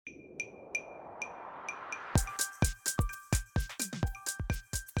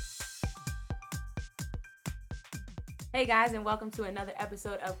Hey guys, and welcome to another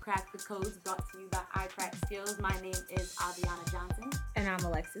episode of Crack the Codes brought to you by iCrack Skills. My name is Aviana Johnson. And I'm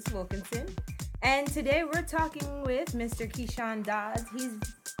Alexis Wilkinson. And today we're talking with Mr. Keyshawn Dodds. He's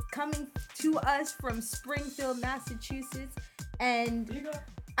coming to us from Springfield, Massachusetts. And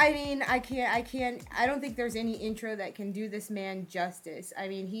I mean, I don't think there's any intro that can do this man justice. I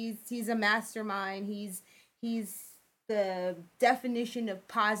mean, he's a mastermind. He's the definition of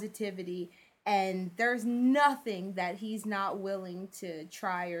positivity, and there's nothing that he's not willing to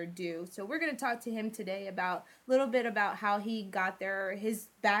try or do. So we're going to talk to him today about a little bit about how he got there, his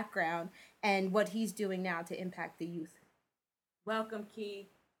background, and what he's doing now to impact the youth. Welcome, Key.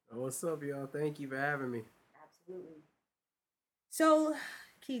 What's up, y'all? Thank you for having me. Absolutely. So,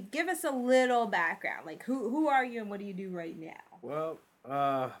 Keith, give us a little background. Like, who are you and what do you do right now? Well,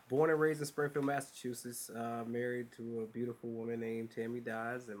 born and raised in Springfield, Massachusetts. Married to a beautiful woman named Tammy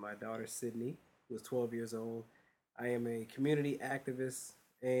Dodds and my daughter Sydney, who is 12 years old. I am a community activist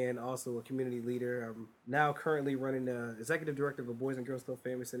and also a community leader. I'm now currently running the executive director of a Boys and Girls Club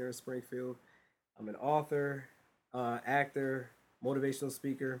Family Center in Springfield. I'm an author, actor, motivational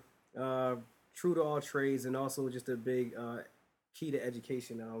speaker, true to all trades, and also just a big key to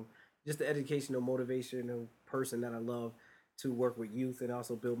education. Just the educational, motivational person that I love to work with youth and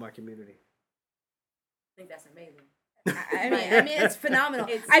also build my community. I think that's amazing. I mean, it's phenomenal.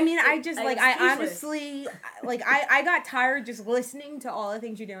 I honestly, I got tired just listening to all the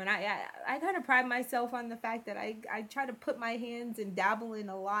things you do, and I kind of pride myself on the fact that I try to put my hands and dabble in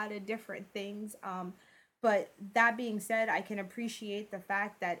a lot of different things. But that being said, I can appreciate the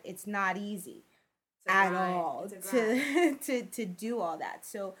fact that it's not easy at all to do all that.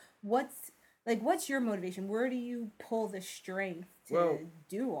 So what's your motivation? Where do you pull the strength to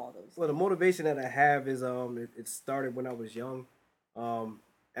do all those things? Well, the motivation that I have is it started when I was young.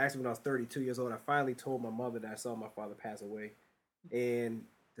 Actually, when I was 32 years old, I finally told my mother that I saw my father pass away, and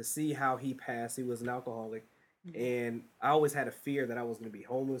to see how he passed, he was an alcoholic, and I always had a fear that I was going to be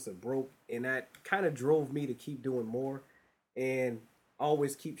homeless or broke, and that kind of drove me to keep doing more, and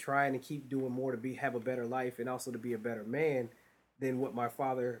always keep trying to keep doing more to have a better life, and also to be a better man than what my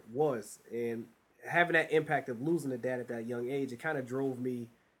father was. And having that impact of losing a dad at that young age, it kind of drove me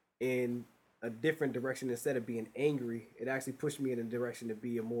in a different direction. Instead of being angry, it actually pushed me in a direction to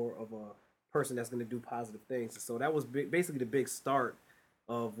be more of a person that's going to do positive things. So that was basically the big start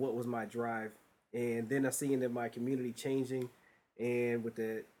of what was my drive. And then I seen that my community changing, and with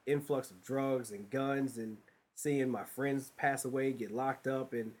the influx of drugs and guns, and seeing my friends pass away, get locked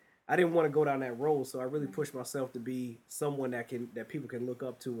up, and I didn't want to go down that road. So I really pushed myself to be someone that people can look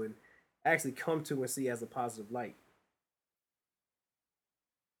up to and actually come to and see as a positive light.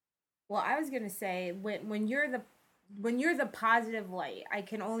 Well, I was gonna say when you're the positive light, I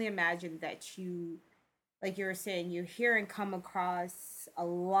can only imagine that you, like you were saying, you hear and come across a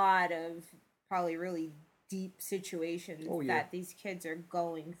lot of probably really deep situations that these kids are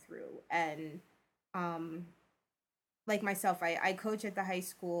going through. And like myself, I coach at the high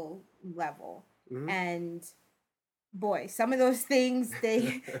school level, and boy, some of those things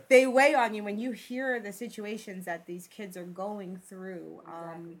they weigh on you when you hear the situations that these kids are going through.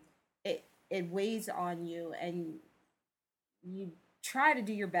 Exactly. It weighs on you, and you try to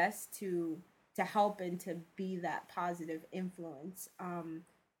do your best to help and to be that positive influence.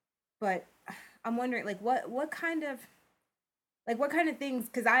 But I'm wondering, like, what kind of things,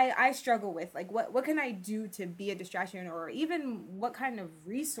 because I struggle with, like, what can I do to be a distraction, or even what kind of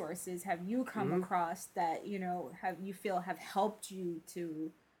resources have you come across that you feel have helped you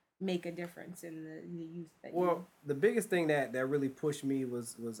to make a difference in the youth that the biggest thing that really pushed me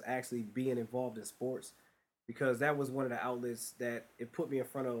was actually being involved in sports, because that was one of the outlets that it put me in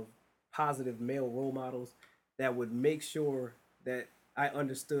front of positive male role models that would make sure that I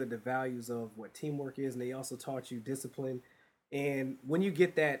understood the values of what teamwork is, and they also taught you discipline. And when you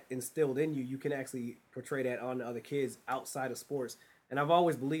get that instilled in you, you can actually portray that on to other kids outside of sports. And I've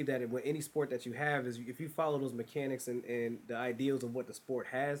always believed that with any sport that you have, is if you follow those mechanics and the ideals of what the sport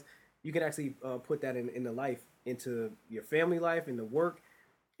has, you can actually put that in the life, into your family life, into work,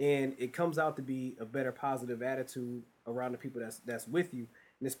 and it comes out to be a better positive attitude around the people that's with you,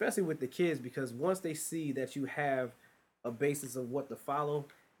 and especially with the kids, because once they see that you have a basis of what to follow,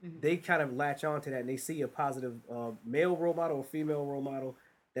 they kind of latch on to that, and they see a positive male role model or female role model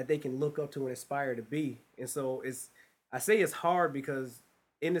that they can look up to and aspire to be. And so I say it's hard because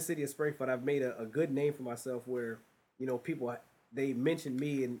in the city of Springfield, I've made a good name for myself where, people, they mention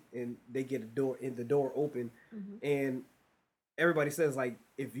me and they get the door open, and everybody says, like,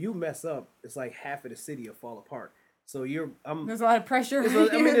 if you mess up, it's like half of the city will fall apart. So there's a lot of pressure.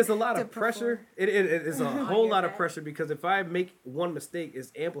 There's a lot to of pressure. perform. It is a whole lot of back. pressure because if I make one mistake,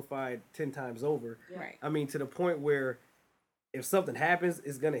 it's amplified 10 times over. Right. I mean, to the point where if something happens,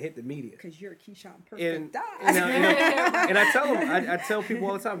 it's gonna hit the media. Because you're Keyshawn And, Perfect. and I tell them, I tell people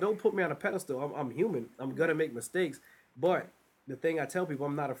all the time, don't put me on a pedestal. I'm human. I'm gonna make mistakes, but the thing I tell people,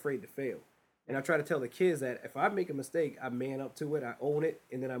 I'm not afraid to fail. And I try to tell the kids that if I make a mistake, I man up to it, I own it,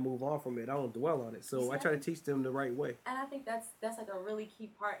 and then I move on from it. I don't dwell on it. So I try to teach them the right way. And I think that's like a really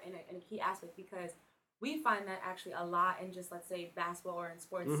key part and a key aspect because we find that actually a lot in just, let's say, basketball or in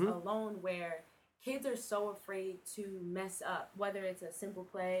sports alone, where kids are so afraid to mess up, whether it's a simple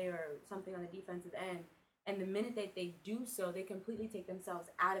play or something on the defensive end. And the minute that they do so, they completely take themselves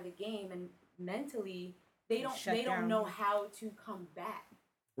out of the game, and mentally they don't know how to come back.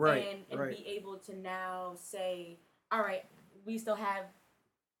 Right. And be able to now say, all right, we still have,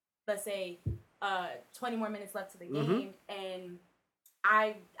 let's say, 20 more minutes left to the game, and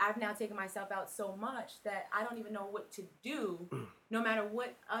I've now taken myself out so much that I don't even know what to do. No matter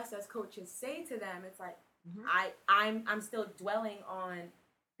what us as coaches say to them, it's like I'm still dwelling on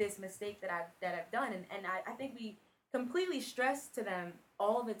this mistake that I've done, and I think we completely stress to them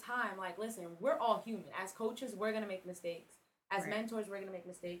all the time, like, listen, we're all human. As coaches, we're gonna make mistakes. As mentors, we're gonna make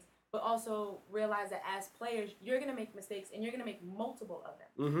mistakes. But also realize that as players, you're gonna make mistakes, and you're gonna make multiple of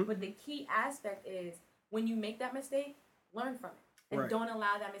them. But the key aspect is when you make that mistake, learn from it. And don't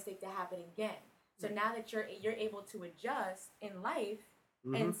allow that mistake to happen again. So now that you're able to adjust in life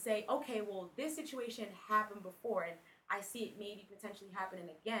and say, okay, well, this situation happened before, and I see it maybe potentially happening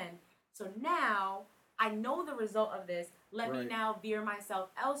again. So now I know the result of this. Let me now veer myself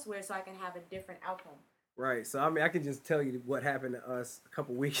elsewhere so I can have a different outcome. Right. So, I mean, I can just tell you what happened to us a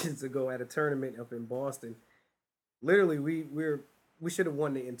couple weekends ago at a tournament up in Boston. Literally, we should have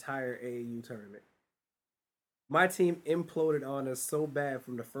won the entire AAU tournament. My team imploded on us so bad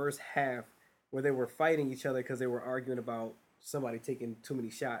from the first half where they were fighting each other because they were arguing about somebody taking too many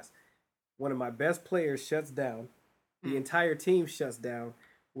shots. One of my best players shuts down. The entire team shuts down.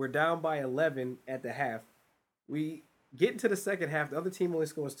 We're down by 11 at the half. We get into the second half. The other team only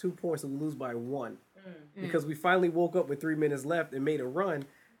scores 2 points, and we lose by 1 because we finally woke up with 3 minutes left and made a run.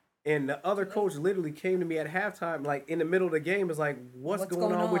 And the other coach literally came to me at halftime, like in the middle of the game, was like, "What's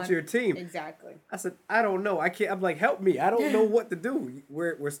going on with your team?" Exactly. I said, "I don't know. I can't." I'm like, "Help me! I don't know what to do.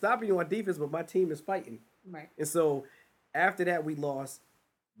 We're stopping you on defense, but my team is fighting." Right. And so after that, we lost.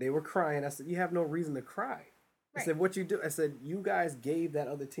 They were crying. I said, "You have no reason to cry." I said, "What you do?" I said, "You guys gave that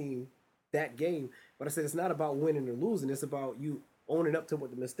other team that game," but I said, "It's not about winning or losing. It's about you owning up to what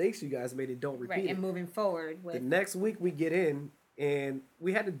the mistakes you guys made and don't repeat Right, it." and moving forward with The next week we get in, and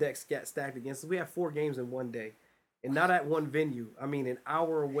we had the deck stacked against us. We had 4 games in one day, and not at one venue. I mean, an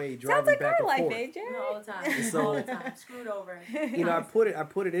hour away, driving sounds like back our and life, forth. AJ. All the time. So- all the time. Screwed over. You know, I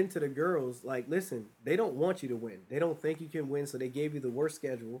put it into the girls, like, listen, they don't want you to win. They don't think you can win, so they gave you the worst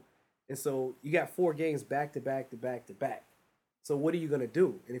schedule. And so you got 4 games back to back to back to back. So what are you going to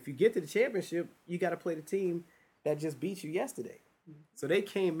do? And if you get to the championship, you got to play the team that just beat you yesterday. So they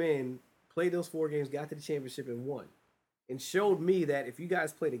came in, played those 4 games, got to the championship and won. And showed me that if you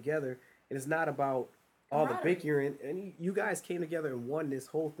guys play together, and it's not about all the bickering, and you guys came together and won this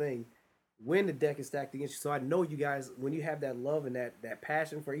whole thing when the deck is stacked against you. So I know you guys, when you have that love and that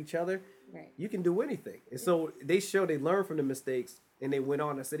passion for each other, you can do anything. And so they learned from the mistakes, and they went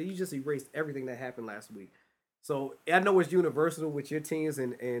on. I said, you just erased everything that happened last week. So I know it's universal with your teams,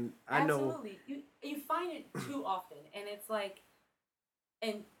 and I know. Absolutely. You find it too often, and it's like,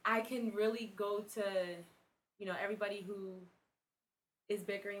 and I can really go to, everybody who is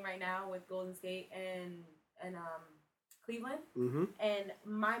bickering right now with Golden State and Cleveland. Mm-hmm. And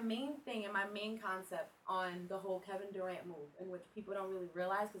my main thing and my main concept on the whole Kevin Durant move, in which people don't really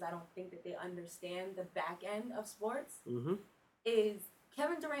realize because I don't think that they understand the back end of sports, is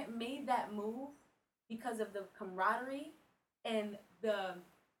Kevin Durant made that move because of the camaraderie and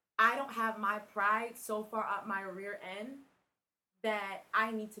I don't have my pride so far up my rear end that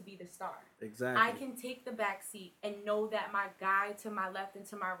I need to be the star. Exactly. I can take the back seat and know that my guy to my left and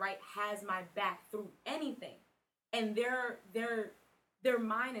to my right has my back through anything. And their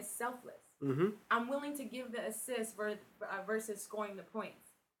mind is selfless. I'm willing to give the assist versus scoring the points.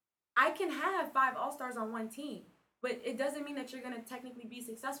 I can have 5 All-Stars on one team, but it doesn't mean that you're going to technically be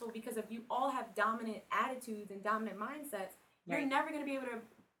successful, because if you all have dominant attitudes and dominant mindsets, you're never going to be able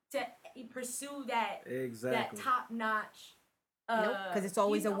to pursue that top-notch. Because it's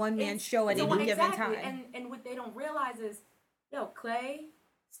always a one-man show at any given time. And what they don't realize is, Clay,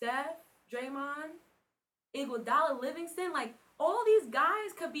 Steph, Draymond, Iguodala, Livingston, like, all these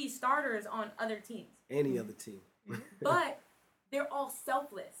guys could be starters on other teams, Any other team. but they're all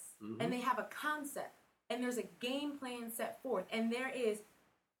selfless Mhm. and they have a concept and there's a game plan set forth, and there is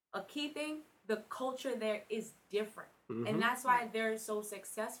a key thing: the culture there is different, Mhm. and that's why they're so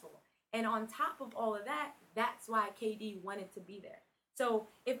successful. And on top of all of that, that's why KD wanted to be there. So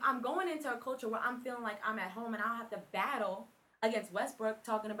if I'm going into a culture where I'm feeling like I'm at home and I'll have to battle against Westbrook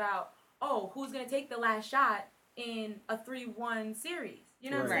talking about, oh, who's going to take the last shot in a 3-1 series? You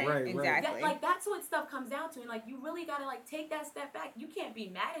know what I'm saying? Right. Exactly. That's what stuff comes down to. And like, you really got to like take that step back. You can't be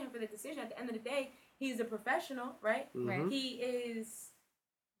mad at him for the decision. At the end of the day, he's a professional, right? Right. He is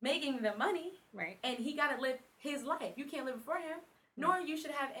making the money, Right. and he got to live his life. You can't live it for him, nor you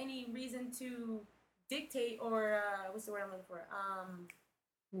should have any reason to dictate or what's the word I'm looking for?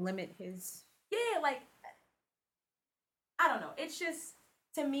 Limit his. Yeah, like I don't know. It's just,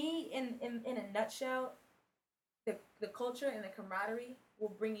 to me, in a nutshell, the culture and the camaraderie will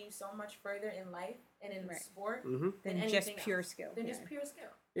bring you so much further in life and in Right. sport Mm-hmm. than Than just anything pure else. skill. Than Yeah. just pure skill.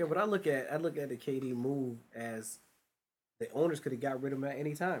 Yeah, but I look at the KD move as the owners could have got rid of him at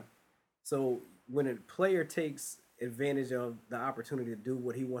any time. So when a player takes advantage of the opportunity to do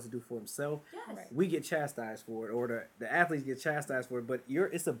what he wants to do for himself, Yes. Right. we get chastised for it, or the athletes get chastised for it. But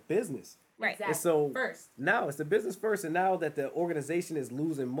it's a business. Right. Exactly. And so First. now it's the business first, and now that the organization is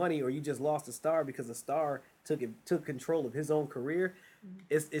losing money, or you just lost a star because a star took control of his own career,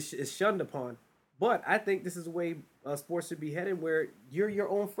 it's shunned upon. But I think this is the way sports should be headed, where you're your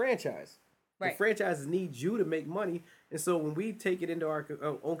own franchise. Right. The franchises need you to make money, and so when we take it into our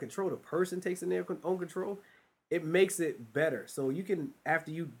own control, the person takes it in their own control. It makes it better. So you can,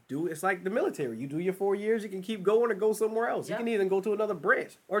 after you do, it's like the military. You do your 4 years, you can keep going or go somewhere else. Yep. You can even go to another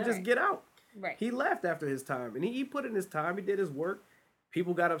branch or just Right. get out. Right. He left after his time, and he put in his time. He did his work.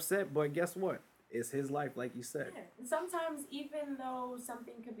 People got upset, but guess what? It's his life, like you said. Yeah. And sometimes, even though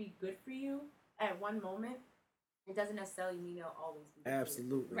something could be good for you at one moment, it doesn't necessarily mean it'll always be good for you.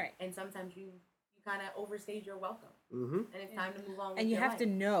 Absolutely. Right. And sometimes you kind of overstayed your welcome, Mm-hmm. and it's time to move on. And with you your have life. to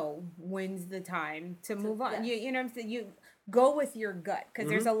know when's the time to move on. yes. You know what I'm saying? You go with your gut, because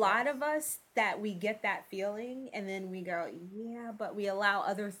there's Mm-hmm. a lot of us that we get that feeling and then we go, yeah, but we allow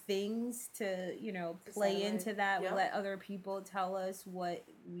other things to, play settle in. into that. Yep. We let other people tell us what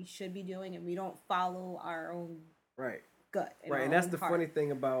we should be doing, and we don't follow our own Right. gut. Right. our And that's own the heart. funny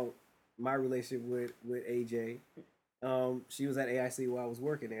thing about my relationship with AJ. She was at AIC while I was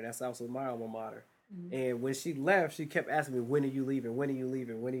working there. That's also my alma mater. Mm-hmm. And when she left, she kept asking me, "When are you leaving? When are you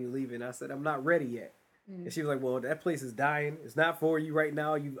leaving? When are you leaving?" I said, "I'm not ready yet." Mm-hmm. And she was like, "Well, that place is dying. It's not for you right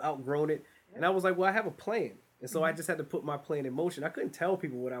now. You've outgrown it." And I was like, "Well, I have a plan." And so Mm-hmm. I just had to put my plan in motion. I couldn't tell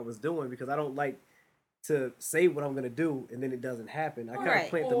people what I was doing because I don't like to say what I'm going to do and then it doesn't happen. I kind Right. of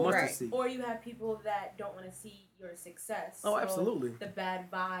plant the mustard Right. seed. Or you have people that don't want to see your success. Oh, so absolutely. The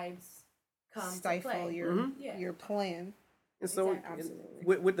bad vibes come to Stifle play. your Mhm. Yeah. your plan. And so, Exactly.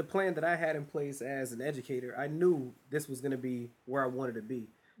 Absolutely. with the plan that I had in place as an educator, I knew this was going to be where I wanted to be,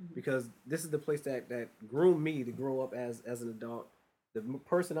 because this is the place that groomed me to grow up as an adult. The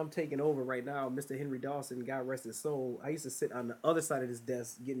person I'm taking over right now, Mr. Henry Dawson, God rest his soul, I used to sit on the other side of this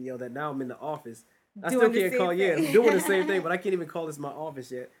desk getting yelled at. Now I'm in the office. I Doing still the can't same call, yeah, thing. I'm doing the same thing, but I can't even call this my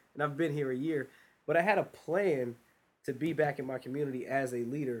office yet. And I've been here a year. But I had a plan to be back in my community as a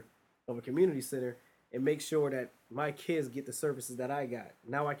leader of a community center and make sure that my kids get the services that I got.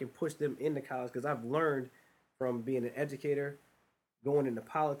 Now I can push them into college because I've learned from being an educator, going into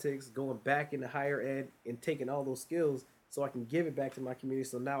politics, going back into higher ed, and taking all those skills so I can give it back to my community.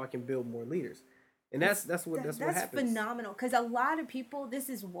 So now I can build more leaders, and that's what That's happens. phenomenal, because a lot of people, this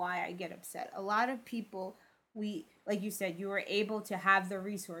is why I get upset. A lot of people, we, like you said, you were able to have the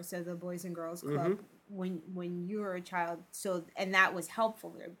resource of the Boys and Girls Club when you were a child, so, and that was helpful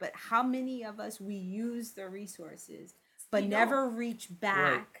there. But how many of us, we use the resources but We never reach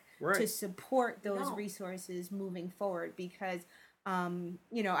back Right. to support those No. resources moving forward? Because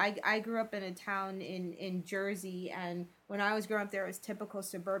I grew up in a town in Jersey, and when I was growing up there, it was typical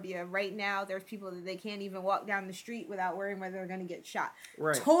suburbia. Right now, there's people that they can't even walk down the street without worrying whether they're going to get shot.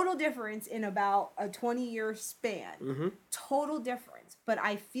 Right. Total difference in about a 20-year span. Mm-hmm. Total difference. But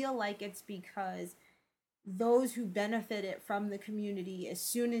I feel like it's because those who benefited from the community, as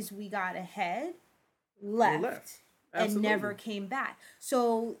soon as we got ahead, left. And Absolutely. never came back.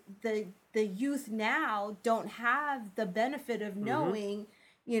 So the youth now don't have the benefit of knowing,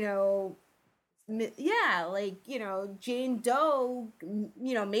 Jane Doe,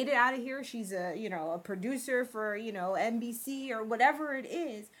 made it out of here. She's a producer for, NBC or whatever it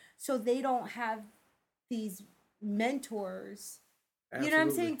is. So they don't have these mentors. You know what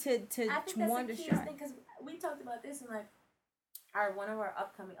I'm saying? Absolutely. To I think that's want the to keyest shine. thing, because we talked about this, and like, one of our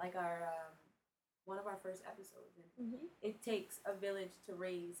upcoming, like our one of our first episodes. And it takes a village to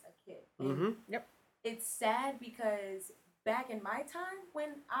raise a kid. And Yep. It's sad because back in my time when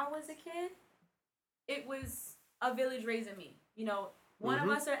I was a kid, it was a village raising me. You know, one of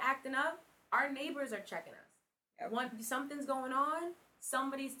us are acting up, our neighbors are checking us. Yep. Something's going on,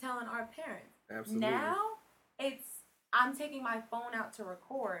 somebody's telling our parents. Absolutely. Now it's I'm taking my phone out to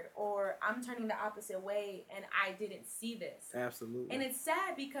record, or I'm turning the opposite way and I didn't see this. Absolutely. And it's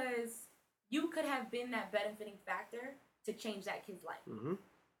sad because you could have been that benefiting factor to change that kid's life.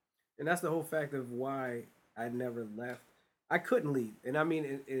 And that's the whole fact of why I never left. I couldn't leave. And I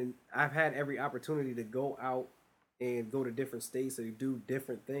mean, and I've had every opportunity to go out and go to different states or do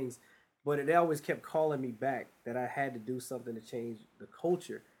different things. But it always kept calling me back that I had to do something to change the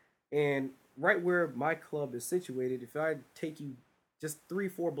culture. And right where my club is situated, if I take you just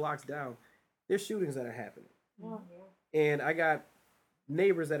 3-4 blocks down, there's shootings that are happening. And I got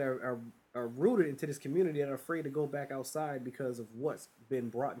neighbors that are rooted into this community that are afraid to go back outside because of what's been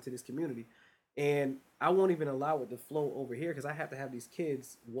brought into this community. And I won't even allow it to flow over here because I have to have these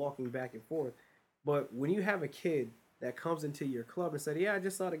kids walking back and forth. But when you have a kid that comes into your club and said, yeah, I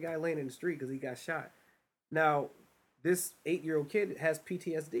just saw the guy laying in the street because he got shot. Now, this 8-year-old kid has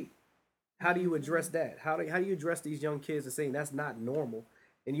PTSD. How do you address that? How do you address these young kids and saying that's not normal?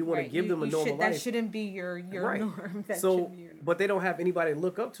 And you want to give them a normal life. That shouldn't be your norm. That so, shouldn't be your norm. but they don't have anybody to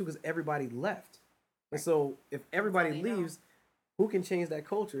look up to because everybody left. And so if everybody leaves, who can change that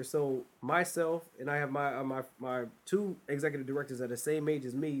culture? So myself and I have my 2 executive directors that are the same age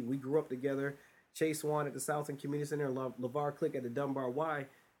as me. We grew up together. Chase Swan at the Southland Community Center and LeVar Click at the Dunbar Y.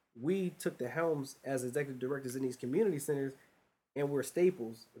 We took the helms as executive directors in these community centers, and we're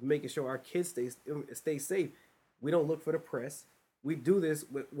staples of making sure our kids stay safe. We don't look for the press. We do this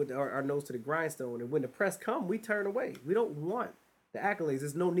with our nose to the grindstone. And when the press come, we turn away. We don't want the accolades.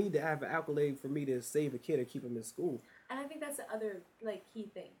 There's no need to have an accolade for me to save a kid or keep him in school. And I think that's the other key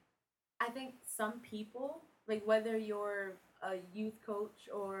thing. I think some people, whether you're a youth coach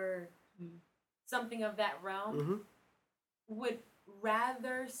or something of that realm, would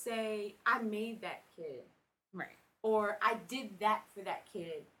rather say, I made that kid. Right. Or I did that for that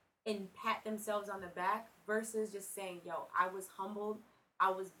kid, and pat themselves on the back versus just saying, yo, I was humbled, I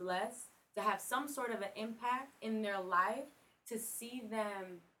was blessed to have some sort of an impact in their life, to see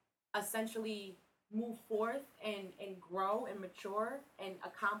them essentially move forth and grow and mature and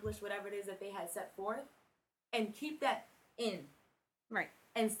accomplish whatever it is that they had set forth, and keep that in. Right.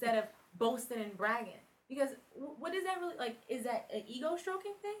 Instead of boasting and bragging. Because what is that really, is that an ego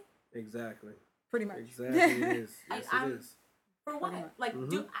stroking thing? Exactly. Pretty much. Exactly it is. Yes, it is. For what?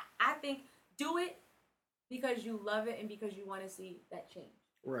 I think do it because you love it and because you want to see that change.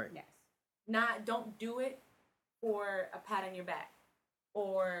 Right. Yes. Don't do it for a pat on your back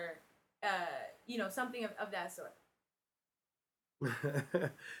or something of that sort.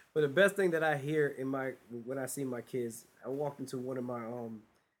 But the best thing that I hear when I see my kids, I walked into one of my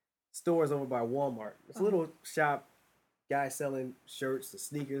stores over by Walmart. It's a little shop, guy selling shirts and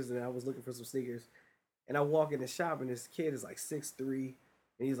sneakers, and I was looking for some sneakers. And I walk in the shop, and this kid is like 6'3", and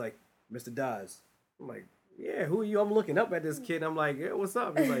he's like, Mr. Dawes. I'm like, yeah, who are you? I'm looking up at this kid. I'm like, yeah, what's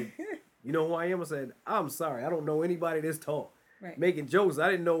up? He's like, you know who I am? I said, I'm sorry, I don't know anybody this tall. Right. Making jokes. I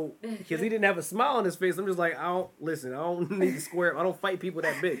didn't know, because he didn't have a smile on his face. I'm just like, I don't need to square up. I don't fight people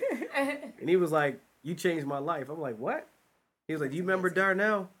that big. And he was like, you changed my life. I'm like, what? He was like, do you remember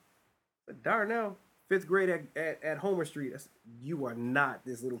Darnell? I said, Darnell, 5th grade at Homer Street. I said, you are not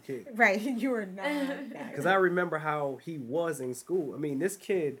this little kid. Right, you are not. Because I remember how he was in school. I mean, this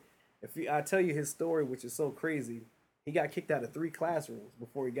kid, I tell you his story, which is so crazy, he got kicked out of 3 classrooms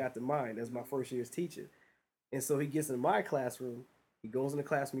before he got to mine as my first year's teacher. And so he gets in my classroom, he goes in the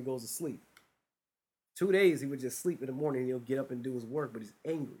classroom, he goes to sleep. 2 days, he would just sleep in the morning, and he'll get up and do his work, but he's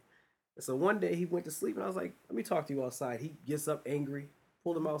angry. And so one day he went to sleep, and I was like, let me talk to you outside. He gets up angry,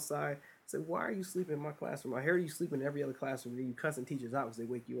 pulled him outside, said, why are you sleeping in my classroom? I heard you sleep in every other classroom, and you cussing teachers out because they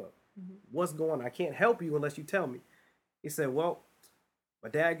wake you up. What's going on? I can't help you unless you tell me. He said, well, my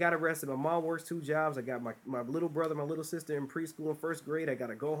dad got arrested. My mom works 2 jobs. I got my little brother, my little sister in preschool and 1st grade. I got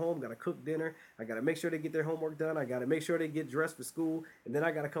to go home, got to cook dinner. I got to make sure they get their homework done. I got to make sure they get dressed for school. And then I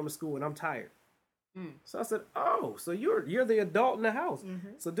got to come to school, and I'm tired. So I said, oh, so you're the adult in the house.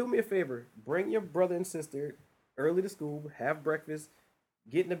 So do me a favor. Bring your brother and sister early to school, have breakfast,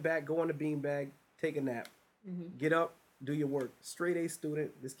 get in the back, go on the beanbag, take a nap, get up, do your work. Straight A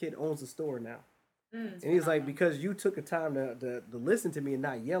student. This kid owns the store now. And he's like, because you took the time to listen to me and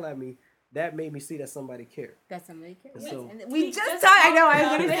not yell at me, that made me see that somebody cared. That somebody cares. So, we just talked. I know. I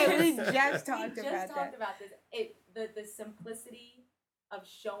was gonna say we just talked about this. the simplicity of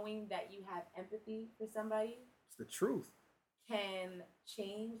showing that you have empathy for somebody It's the truth. can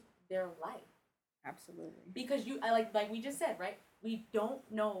change their life. Absolutely. Because like we just said, right? We don't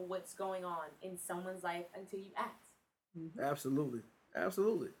know what's going on in someone's life until you ask. Absolutely.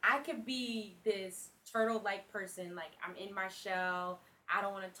 Absolutely. I could be this turtle-like person, like I'm in my shell. I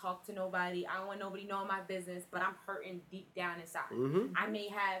don't want to talk to nobody. I don't want nobody knowing my business, but I'm hurting deep down inside. Mm-hmm. I may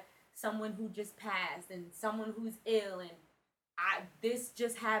have someone who just passed and someone who's ill, and this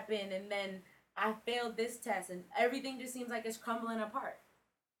just happened, and then I failed this test, and everything just seems like it's crumbling apart.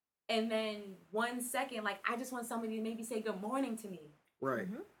 And then 1 second, like I just want somebody to maybe say good morning to me, Right.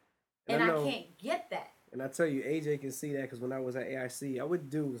 and I know- can't get that. And I tell you, AJ can see that because when I was at AIC, I would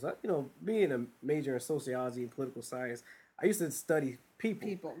do, being a major in sociology and political science, I used to study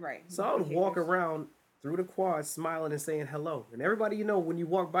people. Right. So I would walk around through the quad smiling and saying hello. And everybody, when you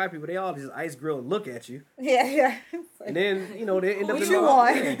walk by people, they all just ice grill and look at you. Yeah. And then, they end up What in you my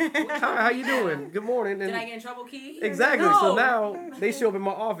want? Yeah. How you doing? Good morning. And Did I get in trouble, Key? exactly. No. So now they show up in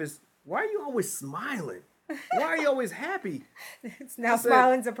my office. Why are you always smiling? Why are you always happy? It's now I said-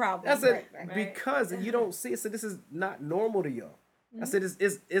 smiling's a problem. I said, Right. because you don't see it. So this is not normal to y'all. I said,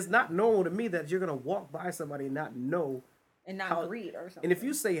 it's not normal to me that you're going to walk by somebody and not know. And not how- greet or something. And if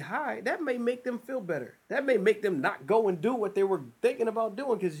you say hi, that may make them feel better. That may make them not go and do what they were thinking about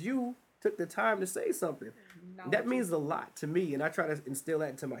doing because you took the time to say something. That means a lot to me. And I try to instill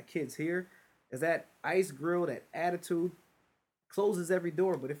that into my kids here is that ice grill, that attitude closes every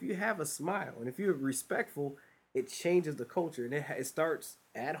door. But if you have a smile and if you're respectful, it changes the culture. And it starts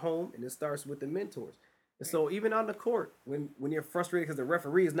at home and it starts with the mentors. And so even on the court, when you're frustrated because the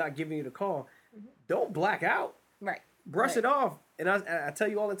referee is not giving you the call, don't black out. Right. Brush it off. And I tell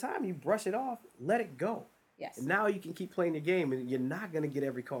you all the time, you brush it off, let it go. Yes. And now you can keep playing your game and you're not going to get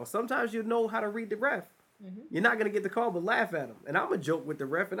every call. Sometimes you know how to read the ref. You're not going to get the call, but laugh at him. And I'm a joke with the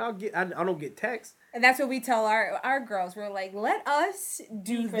ref and I don't get texts. And that's what we tell our girls. We're like, let us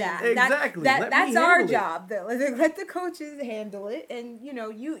do that. Exactly. Let me That's our handle it. job. Let the coaches handle it. And,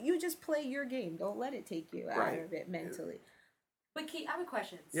 you just play your game. Don't let it take you out Right. of it mentally. But Key, I have a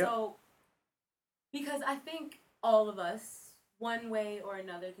question. Yep. So, because I think all of us, one way or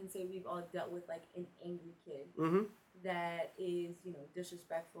another, can say we've all dealt with like an angry kid Mm-hmm. that is,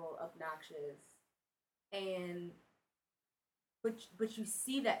 disrespectful, obnoxious, and but you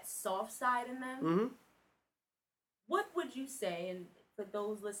see that soft side in them. Mm-hmm. What would you say, and for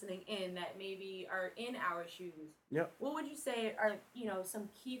those listening in that maybe are in our shoes, Yep. what would you say are some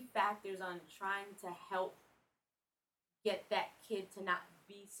key factors on trying to help get that kid to not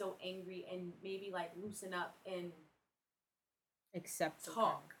be so angry and maybe like loosen up and Except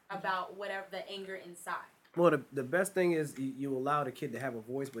talk about whatever the anger inside? Well, the best thing is you allow the kid to have a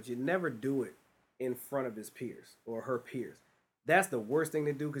voice, but you never do it in front of his peers or her peers. That's the worst thing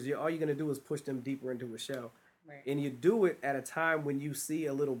to do because all you're going to do is push them deeper into a shell. Right. And you do it at a time when you see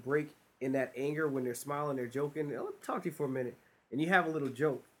a little break in that anger, when they're smiling, they're joking. Let me talk to you for a minute. And you have a little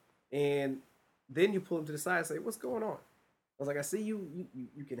joke. And then you pull them to the side and say, what's going on? I was like, I see you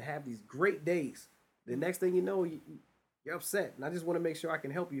can have these great days. The next thing you know, you're upset. And I just want to make sure I can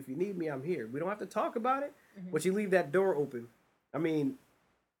help you. If you need me, I'm here. We don't have to talk about it, but you leave that door open. I mean,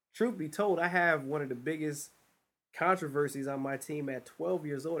 truth be told, I have one of the biggest controversies on my team at 12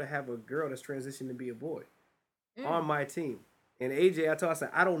 years old. I have a girl that's transitioned to be a boy on my team. And AJ, I said,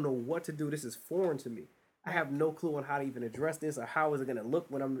 I don't know what to do. This is foreign to me. I have no clue on how to even address this or how is it going to look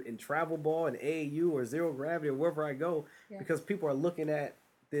when I'm in travel ball and AAU or zero gravity or wherever I go, because people are looking at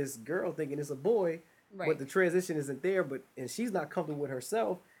this girl thinking it's a boy, but the transition isn't there, and she's not comfortable with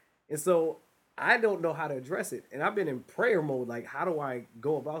herself. And so I don't know how to address it. And I've been in prayer mode. Like, how do I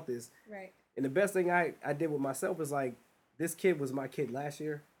go about this? Right. And the best thing I did with myself is like, this kid was my kid last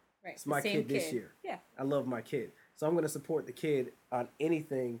year. Right. It's my kid this year. Yeah. I love my kid. So I'm going to support the kid on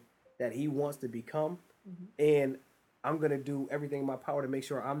anything that he wants to become. And I'm going to do everything in my power to make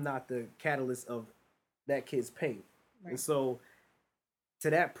sure I'm not the catalyst of that kid's pain. Right. And so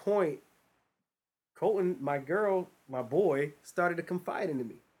to that point, Colton, my girl, my boy, started to confide into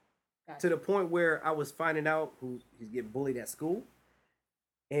me. Gotcha. To the point where I was finding out he's getting bullied at school.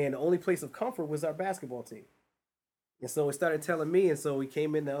 And the only place of comfort was our basketball team. And so he started telling me, and so he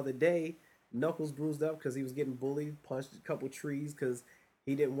came in the other day, knuckles bruised up because he was getting bullied, punched a couple trees because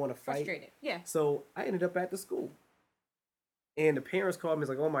he didn't want to fight. Frustrated. Yeah. So I ended up at the school. And the parents called me, it's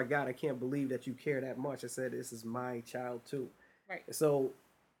like, oh my God, I can't believe that you care that much. I said, this is my child too. Right. So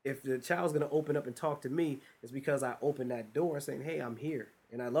if the child's going to open up and talk to me, it's because I opened that door saying, hey, I'm here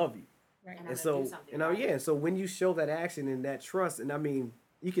and I love you. Right. And And I'm gonna so, do something about it. so when you show that action and that trust, and I mean,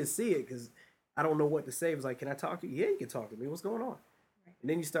 you can see it because I don't know what to say. It was like, can I talk to you? Yeah, you can talk to me. What's going on? Right. And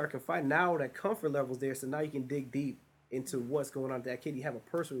then you start confiding. Now that comfort level's there, so now you can dig deep into what's going on with that kid. You have a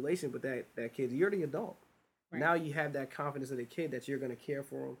personal relationship with that kid. You're the adult. Right. Now you have that confidence in the kid that you're going to care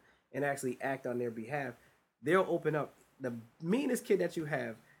for them and actually act on their behalf. They'll open up. The meanest kid that you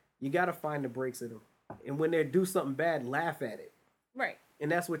have, you got to find the breaks in them. And when they do something bad, laugh at it. Right.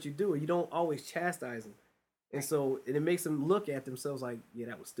 And that's what you do. You don't always chastise them. And so it makes them look at themselves like, yeah,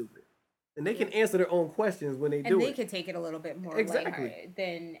 that was stupid. And they can answer their own questions when they do it. And they can take it a little bit more lighthearted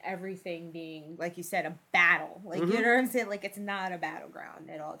than everything being, like you said, a battle. Like, you know what I'm saying? Like, it's not a battleground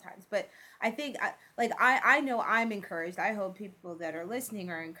at all times. But I think, I know I'm encouraged. I hope people that are listening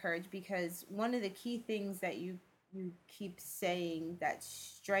are encouraged, because one of the key things that you keep saying that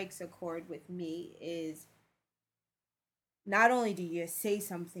strikes a chord with me is, not only do you say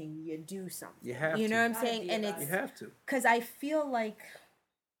something, you do something. You have to. You know what I'm saying? And it's... You have to. Because I feel like...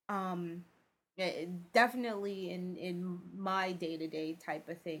 definitely in my day-to-day type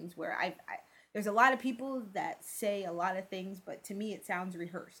of things where I there's a lot of people that say a lot of things, but to me it sounds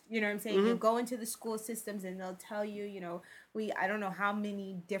rehearsed. You know what I'm saying? You go into the school systems and they'll tell you, you know, I don't know how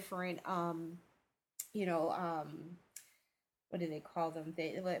many different what do they call them?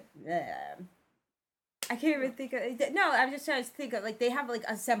 I can't even think of... No, I'm just trying to think of, like, they have, like,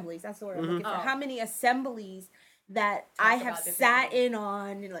 assemblies. That's the word I'm looking for. How many assemblies that I have sat in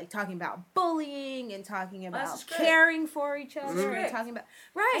on, and, like, talking about bullying and talking about caring for each other and talking about...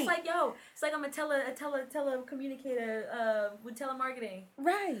 Right. It's like, it's like I'm a telecommunicator with telemarketing.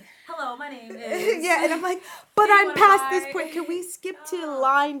 Right. Hello, my name is... Yeah, and I'm like, but I'm past this point. Can we skip to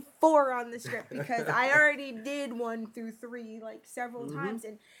line 4 on the script? Because I already did 1 through 3, like, several times,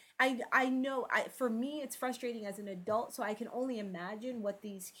 and I know, for me, it's frustrating as an adult, so I can only imagine what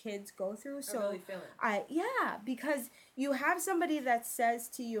these kids go through. So I really feel it. Because you have somebody that says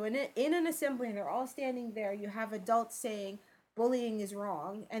to you, in an assembly, and they're all standing there, you have adults saying bullying is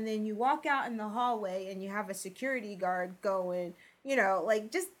wrong, and then you walk out in the hallway and you have a security guard going, you know,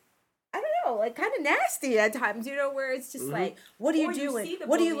 like, just, I don't know, like, kind of nasty at times, you know, where it's just like, what are you doing?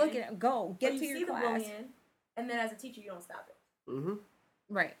 What are you looking at? Go, get to your class. Bullying, and then as a teacher, you don't stop it.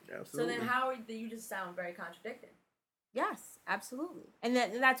 Right. Absolutely. So then how do you just sound very contradicting? Yes, absolutely. And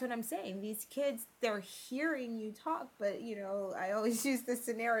that's what I'm saying. These kids, they're hearing you talk, but, you know, I always use this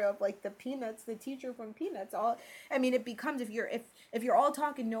scenario of, like, the teacher from Peanuts. It becomes, if you're all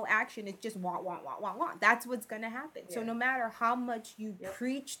talking, no action, it's just want. That's what's going to happen. Yeah. So no matter how much you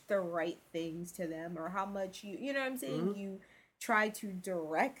preach the right things to them, or how much you know what I'm saying, you try to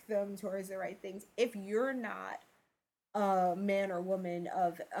direct them towards the right things, if you're not a man or woman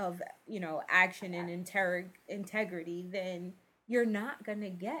of you know, action and integrity, then you're not gonna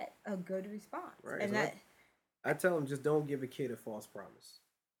get a good response. Right. And so I tell them, just don't give a kid a false promise.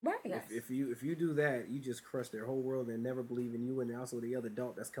 Right. If you do that, you just crush their whole world and never believe in you, and also the other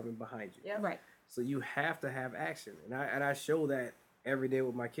adult that's coming behind you. Yep. Right. So you have to have action, and I show that every day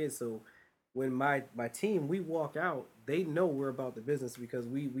with my kids. So when my team, we walk out, they know we're about the business, because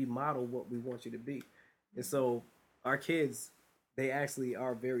we model what we want you to be. And so our kids, they actually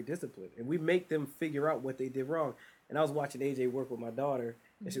are very disciplined, and we make them figure out what they did wrong. And I was watching AJ work with my daughter,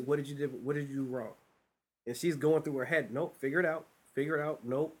 and she said, what did you do wrong? And she's going through her head, nope, figure it out,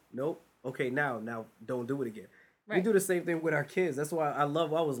 nope, okay, now don't do it again. Right. We do the same thing with our kids. That's why I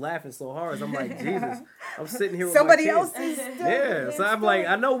was laughing so hard. I'm like, Jesus, I'm sitting here with somebody my kids. Else's yeah, so I'm like,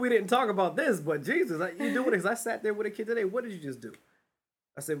 I know we didn't talk about this, but Jesus, you do it, because I sat there with a kid today. What did you just do?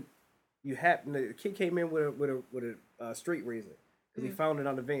 I said, the kid came in with a straight razor, because he found it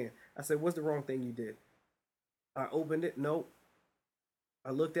on the van. I said, what's the wrong thing you did? I opened it. Nope.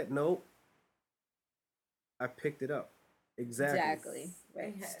 I looked at, nope. I picked it up. Exactly.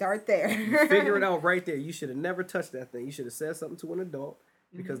 Right. Start there. You figure it out right there. You should have never touched that thing. You should have said something to an adult,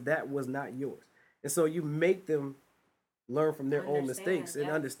 because that was not yours. And so you make them learn from their own mistakes and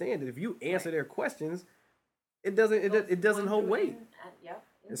understand that if you answer their questions, it doesn't hold weight.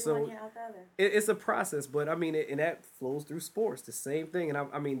 And so it's a process, but I mean, and that flows through sports, the same thing. And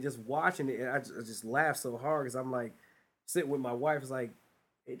I mean, just watching it, and I just laugh so hard, because I'm like, sitting with my wife, it's like,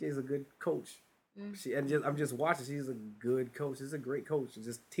 AJ's a good coach. I'm just watching. She's a good coach. She's a great coach. And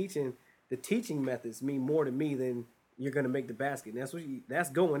just teaching, the teaching methods mean more to me than you're gonna make the basket. And that's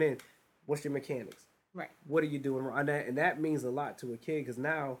going in. What's your mechanics? Right. What are you doing wrong? And that means a lot to a kid, because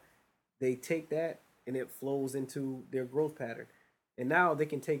now they take that and it flows into their growth pattern. And now they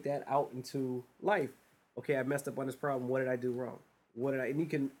can take that out into life. Okay, I messed up on this problem. What did I do wrong? And you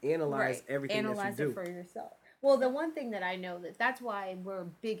can analyze everything that you do. Analyze it for yourself. Well, the one thing that I know, that's why we're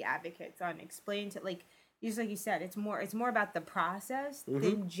big advocates on explaining to, like you said, it's more about the process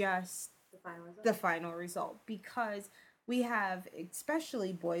than just the final result, because we have,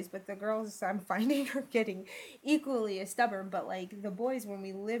 especially boys, but the girls I'm finding are getting equally as stubborn. But like the boys, when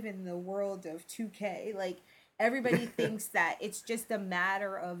we live in the world of 2K, like everybody thinks that it's just a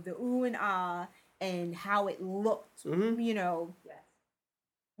matter of the ooh and ah and how it looked, you know, Yes.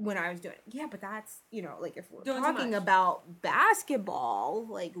 when I was doing it. Yeah, but that's, you know, like if we're Doing too talking much. about basketball,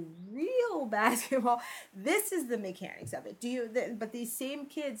 like real basketball, this is the mechanics of it. But these same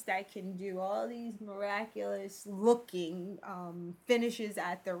kids that can do all these miraculous looking finishes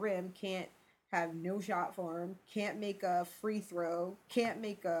at the rim can't have no shot for him, can't make a free throw, can't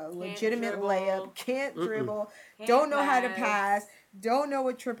make a legitimate dribble, layup, can't dribble, can't don't know how to pass. pass, don't know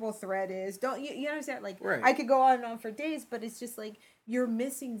what triple threat is. Don't you understand? Like Right. I could go on and on for days, but it's just like you're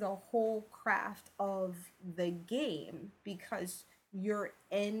missing the whole craft of the game because your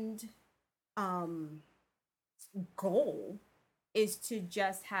end goal is to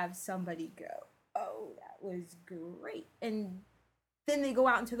just have somebody go, oh, that was great. And then they go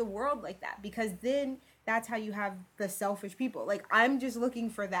out into the world like that, because then that's how you have the selfish people. Like I'm just looking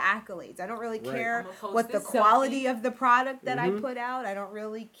for the accolades. I don't really Right. care I'ma post what the this quality selfie. of the product that I Mhm. put out. I don't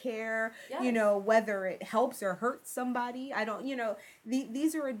really care, you Yes. know, whether it helps or hurts somebody. I don't, you know,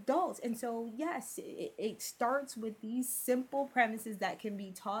 these are adults. And so, yes, it starts with these simple premises that can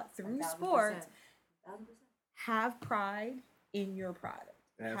be taught through 1000%. sports. 1000%. Have pride in your product.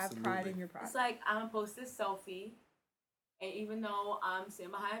 Have pride Absolutely. in your It's product. like I'm gonna post this selfie, and even though I'm sitting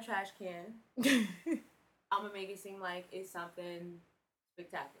behind a trash can, I'm gonna make it seem like it's something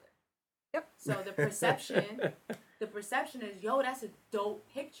spectacular. Yep. So the perception is, yo, that's a dope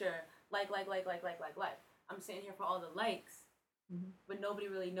picture. Like. I'm sitting here for all the likes, but nobody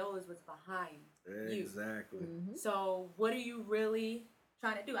really knows what's behind you. Exactly. Mhm. So what are you really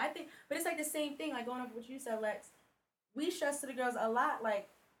trying to do? I think, but it's like the same thing. Like going off what you said, Lex. We stress to the girls a lot. Like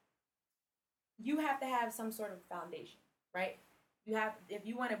you have to have some sort of foundation, right? You have, if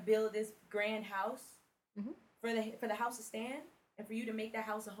you want to build this grand house Mhm. for the house to stand and for you to make that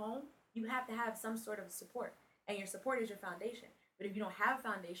house a home, you have to have some sort of support, and your support is your foundation. But if you don't have a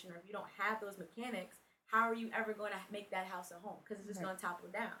foundation, or if you don't have those mechanics, how are you ever going to make that house a home? Because it's just Right. going to topple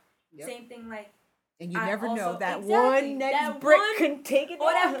down. Yep. Same thing, like, And you I never know also- that exactly, one next that brick one- can take it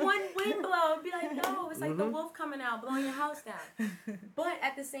or down. that one wind blow and be like, no, it's like the Mhm. wolf coming out, blowing your house down. But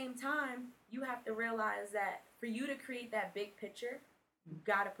at the same time, you have to realize that for you to create that big picture, you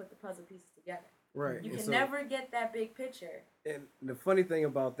got to put the puzzle pieces together. Right. You And can so- never get that big picture. And the funny thing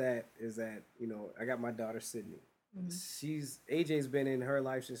about that is that, you know, I got my daughter Sydney. AJ's been in her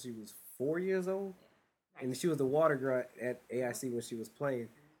life since she was 4 years old, and she was the water girl at AIC when she was playing.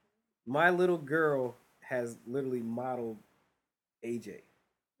 My little girl has literally modeled AJ,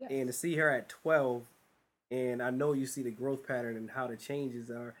 Yes. and to see her at 12, and I know you see the growth pattern and how the changes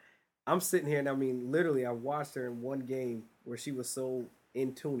are. I'm sitting here, and I mean, literally, I watched her in one game where she was so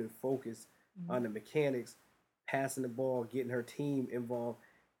in tune and focused on the mechanics, passing the ball, getting her team involved,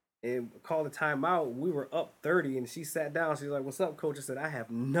 and called a timeout. We were up 30, and she sat down. She was like, "What's up, coach?" I said, "I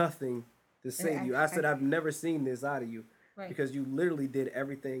have nothing to say to you." I said, "I've never seen this out of you, Right. because you literally did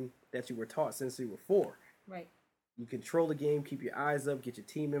everything that you were taught since you were 4. Right. You control the game, keep your eyes up, get your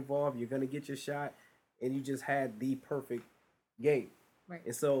team involved. You're gonna get your shot, and you just had the perfect game." Right.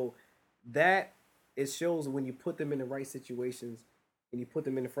 And so that, it shows when you put them in the right situations and you put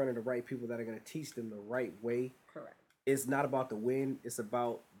them in front of the right people that are gonna teach them the right way. Correct. It's not about the win. It's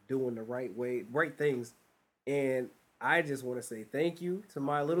about doing the right way, right things. And I just want to say thank you to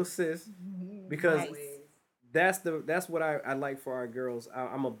my little sis, because Nice. that's what I like for our girls.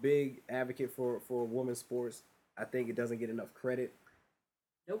 I'm a big advocate for women's sports. I think it doesn't get enough credit.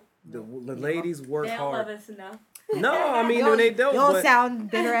 Nope. The ladies work They don't hard. love us enough. No, I mean, You they don't. You don't But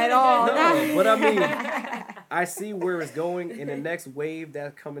sound bitter at all. No, but I mean, I see where it's going, in the next wave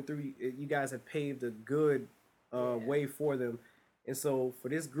that's coming through. You guys have paved a good way for them. And so for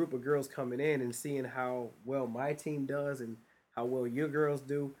this group of girls coming in and seeing how well my team does and how well your girls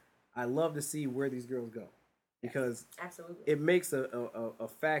do, I love to see where these girls go, because Absolutely. it makes a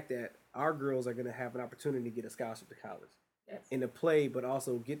fact that our girls are going to have an opportunity to get a scholarship to college Yes. and to play, but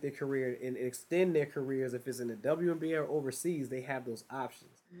also get their career and extend their careers. If it's in the WNBA or overseas, they have those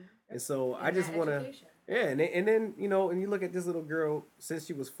options. And so I And just that want to, education. yeah. And then, you know, and you look at this little girl, since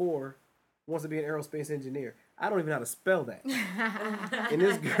she was 4, wants to be an aerospace engineer. I don't even know how to spell that. And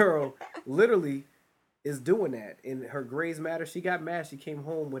this girl literally is doing that, and her grades matter. She got mad. She came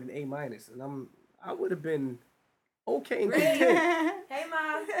home with an A-, and I would have been okay and Really? content. Hey,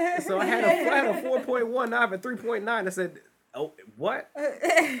 Mom. So I had a 4.1. Now I have a 3.9. I said, "Oh, what?"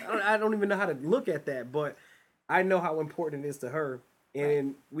 I don't even know how to look at that, but I know how important it is to her,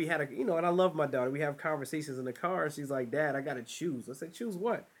 And we had and I love my daughter. We have conversations in the car, and she's like, "Dad, I gotta choose." I said, "Choose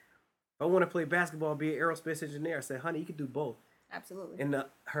what?" If I want to play basketball, be an aerospace engineer. I said, "Honey, you can do both." Absolutely. And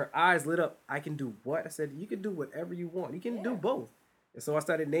her eyes lit up. I can do what? I said, "You can do whatever you want. You can do both." And so I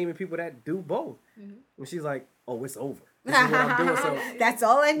started naming people that do both. And she's like, "Oh, it's over. This is what I'm doing." So that's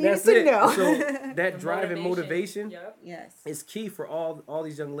all I needed to know. So that drive and motivation yes, is key for all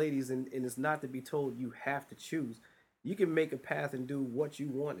these young ladies, and it's not to be told you have to choose. You can make a path and do what you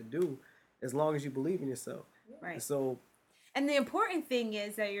want to do as long as you believe in yourself. Right. So, and the important thing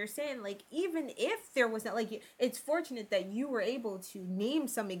is that you're saying, like, even if there was not, like, it's fortunate that you were able to name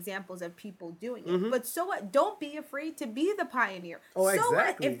some examples of people doing it. But so what? Don't be afraid to be the pioneer. Oh, so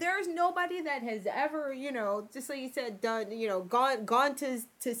exactly. what? If there's nobody that has ever, just like you said, done, gone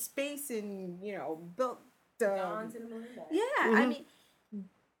to space and, built gone to the moon. Yeah, I mean,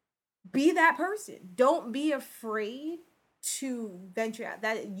 be that person. Don't be afraid to venture out.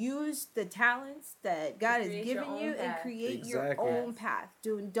 That use the talents that God has given you and create your own path.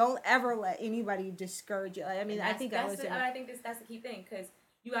 Don't ever let anybody discourage you. I mean, I think that's the key thing, because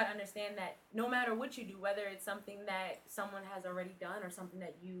you got to understand that no matter what you do, whether it's something that someone has already done or something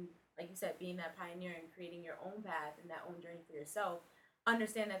that you, like you said, being that pioneer and creating your own path and that own journey for yourself,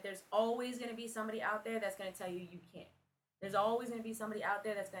 understand that there's always going to be somebody out there that's going to tell you you can't. There's always going to be somebody out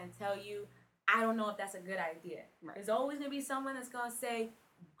there that's going to tell you, I don't know if that's a good idea. Right. There's always going to be someone that's going to say,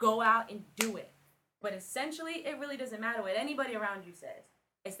 go out and do it. But essentially, it really doesn't matter what anybody around you says.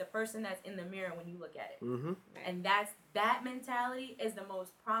 It's the person that's in the mirror when you look at it. And that mentality is the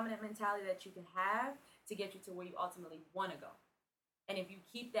most prominent mentality that you can have to get you to where you ultimately want to go. And if you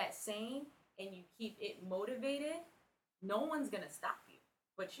keep that sane and you keep it motivated, no one's going to stop you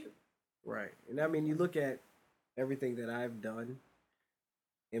but you. Right. And I mean, you look at everything that I've done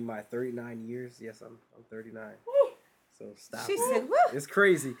in my 39 years. Yes, I'm 39. Woo! So stop. She said, "Woo!" It's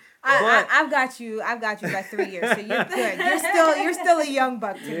crazy. I've got you by 3 years, so you're good. You're still a young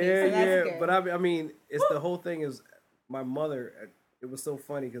buck to me. So that's good. But I mean, it's the whole thing is my mother. It was so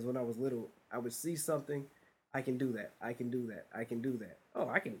funny because when I was little, I would see something. I can do that. I can do that. I can do that. Oh,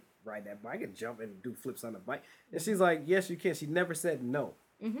 I can ride that bike. I can jump and do flips on the bike. And she's like, "Yes, you can." She never said no.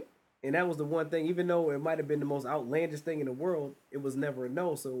 And that was the one thing, even though it might have been the most outlandish thing in the world, it was never a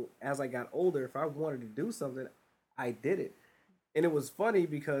no. So as I got older, if I wanted to do something, I did it. And it was funny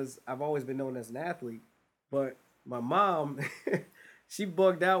because I've always been known as an athlete. But my mom, she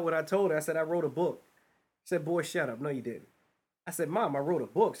bugged out when I told her. I said, I wrote a book. She said, boy, shut up. No, you didn't. I said, Mom, I wrote a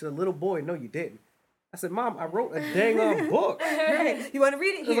book. She said, little boy, no, you didn't. I said, Mom, I wrote a dang on book. You want to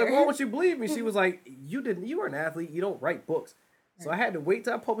read it here? I was like, why won't you believe me? She was like, you were an athlete. You don't write books. So I had to wait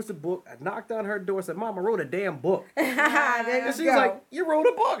till I published the book. I knocked on her door and said, Mom, I wrote a damn book. And she's like, you wrote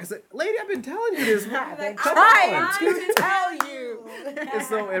a book. I said, lady, I've been telling you this. I've been trying to tell you. And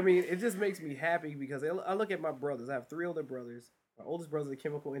so, I mean, it just makes me happy because I look at my brothers. I have 3 older brothers. My oldest brother is a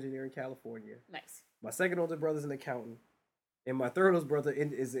chemical engineer in California. Nice. My second older brother is an accountant. And my third oldest brother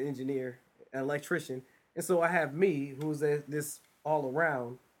is an engineer, an electrician. And so I have me, who's this all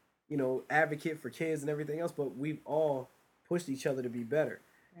around, advocate for kids and everything else. But we've all pushed each other to be better.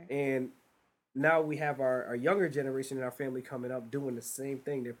 Right. And now we have our younger generation in our family coming up doing the same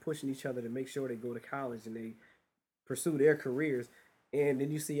thing. They're pushing each other to make sure they go to college and they pursue their careers. And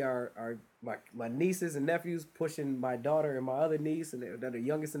then you see my nieces and nephews pushing my daughter and my other niece, and they're the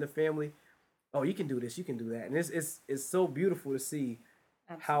youngest in the family. Oh, you can do this, you can do that. And it's so beautiful to see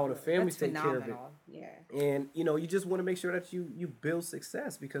how the families take care of it. Yeah. And you just want to make sure that you build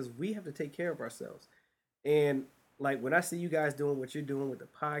success because we have to take care of ourselves. And like when I see you guys doing what you're doing with the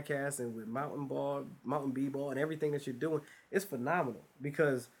podcast and with mountain b-ball and everything that you're doing, it's phenomenal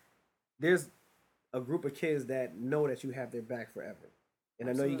because there's a group of kids that know that you have their back forever. And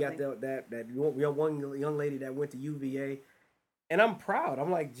absolutely. I know you got that one young lady that went to UVA, and I'm proud.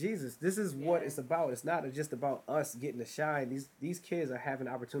 I'm like, Jesus, this is what it's about. It's not just about us getting to shine. These kids are having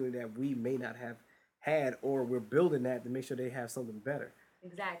an opportunity that we may not have had, or we're building that to make sure they have something better.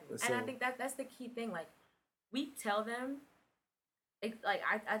 Exactly. So, and I think that's the key thing. Like, we tell them, like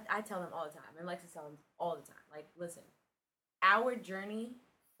I tell them all the time, and Lexus tell them all the time, like, listen, our journey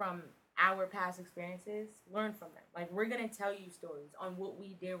from our past experiences, learn from them. Like, we're going to tell you stories on what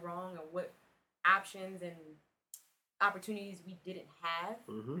we did wrong and what options and opportunities we didn't have.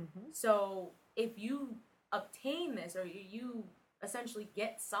 So if you obtain this or you essentially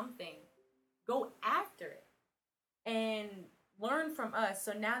get something, go after it and learn from us.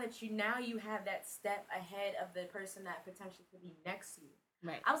 So now you have that step ahead of the person that potentially could be next to you.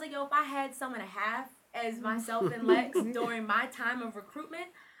 Right. I was like, if I had someone a half as myself and Lex during my time of recruitment,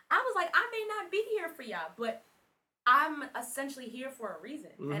 I was like, I may not be here for y'all, but I'm essentially here for a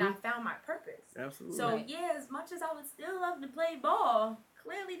reason, and I Mhm. found my purpose. Absolutely. So Right. yeah, as much as I would still love to play ball,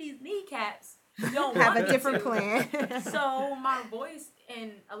 clearly these kneecaps don't Have want a me different to. plan. So my voice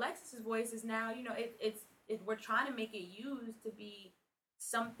and Alexis's voice is now, we're trying to make it used to be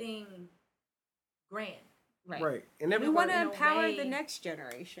something grand. Right. And We everybody. want to in a empower the way- next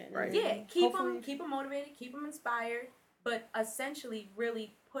generation. Right. and Yeah, keep hopefully- them motivated, keep them inspired, but essentially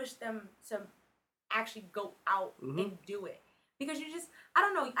really push them to actually go out Mhm. and do it. Because I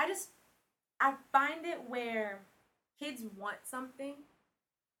don't know, I find it where kids want something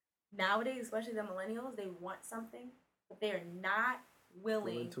nowadays, especially the millennials, they want something, but they're not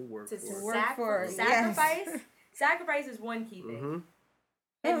willing To work to for it. Work for it, sacrifice. yes. Sacrifice is one key thing, Mhm.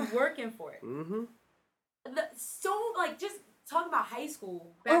 and working for it. Mhm. Just talk about high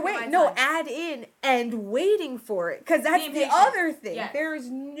school. Or in my wait, no, time. add in and waiting for it, because that's Being the patient. other thing. Yes. There is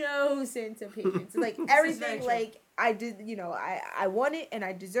no sense of patience. Like very everything, true. like I did, I want it and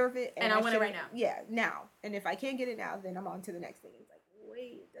I deserve it, And I want it should- right now. Yeah, now. And if I can't get it now, then I'm on to the next thing. It's like,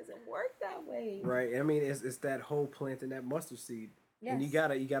 wait, it doesn't work that way. Right. I mean, it's that whole planting that mustard seed, Yes. and you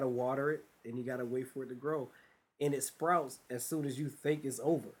gotta water it, and you gotta wait for it to grow, and it sprouts as soon as you think it's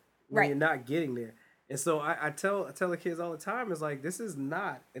over. When Right. You're not getting there, and so I tell the kids all the time, it's like, this is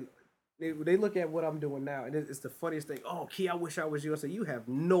not, and they look at what I'm doing now, and it's the funniest thing. Oh, Key, I wish I was you. I said, you have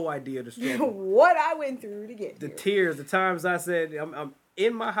no idea the struggle, What I went through to get the here. tears, the times I said I'm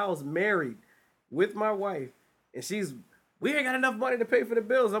in my house married with my wife, and we ain't got enough money to pay for the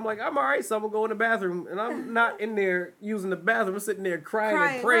bills. I'm like, I'm all right, so I'm gonna go in the bathroom, and I'm not in there using the bathroom. I'm sitting there crying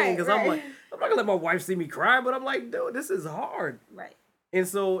and praying, because I'm like, I'm not gonna let my wife see me cry, but I'm like, dude, this is hard. Right. And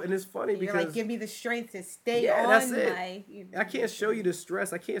it's funny You're because like, give me the strength to stay Yeah, on that's it. my. I can't show you the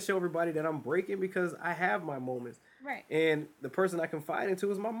stress. I can't show everybody that I'm breaking, because I have my moments. Right. And the person I confide into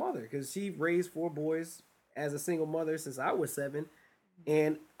is my mother, because she raised 4 boys as a single mother since I was 7.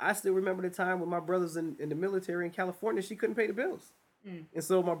 And I still remember the time when my brother's in the military in California, she couldn't pay the bills. And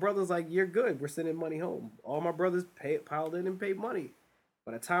so my brother's like, you're good. We're sending money home. All my brothers piled in and paid money.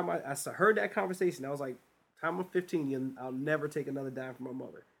 By the time I heard that conversation, I was like, time I'm 15, I'll never take another dime from my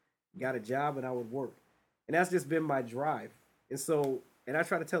mother. Got a job and I would work. And that's just been my drive. And so, and I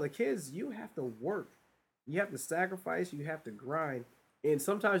try to tell the kids, you have to work. You have to sacrifice. You have to grind. And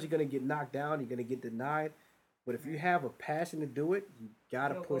sometimes you're going to get knocked down. You're going to get denied. But if you have a passion to do it, you got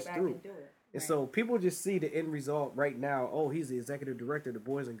to You'll push go back through. and do it. And so people just see the end result right now. Oh, he's the executive director of the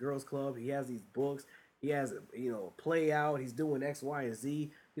Boys and Girls Club. He has these books. He has, a play out. He's doing X, Y, and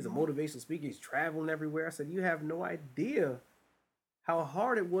Z. He's a motivational speaker. He's traveling everywhere. I said, you have no idea how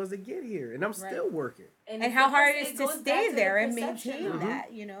hard it was to get here. And I'm still working. And it's how the hard pers- it is it to goes back stay the there and perception maintain of- that,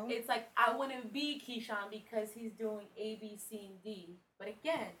 It's like, I want to be Keyshawn because he's doing A, B, C, and D. But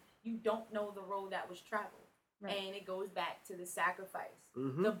again, you don't know the road that was traveled. Right. And it goes back to the sacrifice,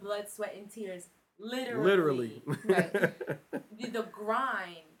 Mhm. the blood, sweat, and tears. Literally. Right. the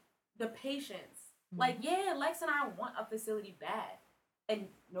grind, the patience. Like, yeah, Lex and I want a facility bad. And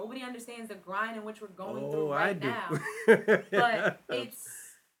nobody understands the grind in which we're going through right now. But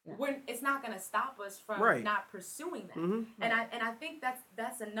it's not going to stop us from Right. not pursuing that. Mhm. And I think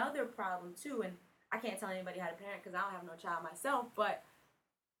that's another problem too. And I can't tell anybody how to parent because I don't have no child myself. But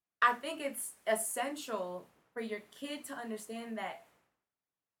I think it's essential for your kid to understand that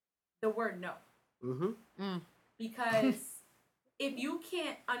the word no. Mm-hmm. Because if you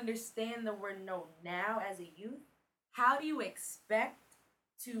can't understand the word no now as a youth, how do you expect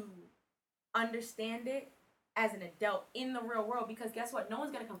to understand it as an adult in the real world? Because guess what? No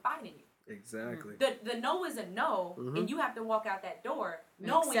one's going to confide in you. Exactly. The no is a no, and you have to walk out that door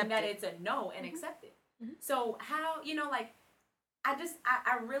knowing accept that it. it's a no and accept it. So how,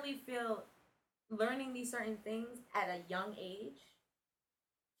 I really feel learning these certain things at a young age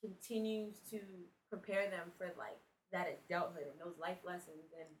continues to prepare them for like that adulthood and those life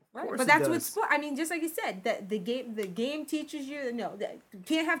lessons and Right. course But it that's what does. sport. I mean, just like you said, that the game teaches you that you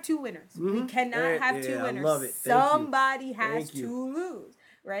can't have 2 winners. We Mhm. cannot have Yeah, 2 I winners. love it. Thank you. Somebody has Thank you. to lose,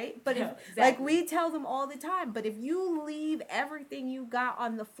 right? But if, Yeah, like exactly. we tell them all the time, but if you leave everything you got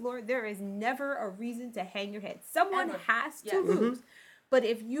on the floor, there is never a reason to hang your head. Someone Ever. has to Yes. lose. But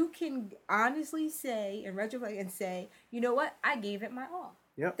if you can honestly say and retrospect and say, you know what, I gave it my all.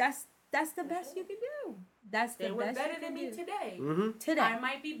 Yep. That's the best you can do. That's the they were best better you than can me do. today. Mm-hmm. Today. I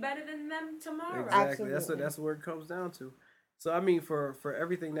might be better than them tomorrow. Exactly. Absolutely. That's where it comes down to. So I mean, for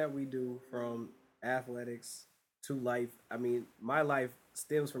everything that we do, from athletics to life, I mean, my life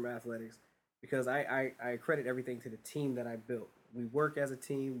stems from athletics because I credit everything to the team that I built. We work as a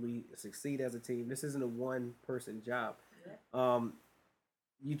team. We succeed as a team. This isn't a one-person job.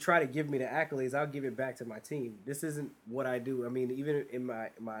 you try to give me the accolades, I'll give it back to my team. This isn't what I do. I mean, even in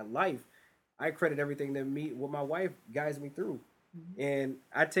my life, I credit everything to me, what my wife guides me through. Mm-hmm. And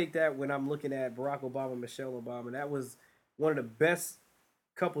I take that when I'm looking at Barack Obama, Michelle Obama. That was one of the best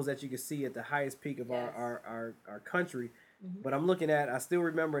couples that you could see at the highest peak of our country. Mm-hmm. But I'm looking at, I still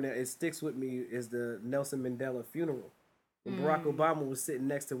remember, and it sticks with me, is the Nelson Mandela funeral. When Barack Obama was sitting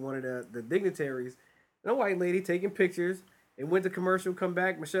next to one of the dignitaries, and a white lady taking pictures, and went to commercial, come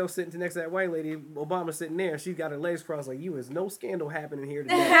back, Michelle sitting next to that white lady, Obama sitting there, and she's got her legs crossed like, you is no scandal happening here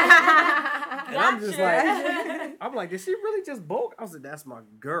today. And I'm just like, did she really just bulk? I was like, that's my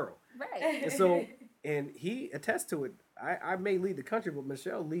girl. Right. And so, and he attests to it. I may lead the country, but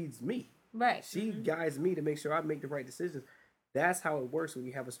Michelle leads me. Right. She guides me to make sure I make the right decisions. That's how it works when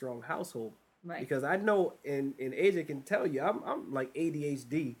you have a strong household. Right. Because I know, and AJ can tell you, I'm like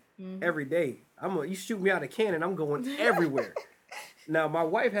ADHD every day. You shoot me out of cannon, I'm going everywhere. Now my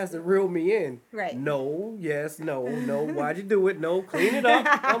wife has to reel me in. Right. No, yes, no. Why'd you do it? No, clean it up.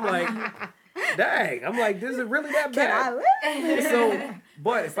 I'm like, dang. I'm like, this is really that bad. So,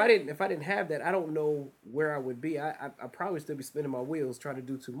 but if I didn't have that, I don't know where I would be. I probably still be spinning my wheels trying to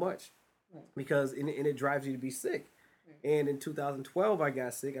do too much, because it drives you to be sick. And in 2012, I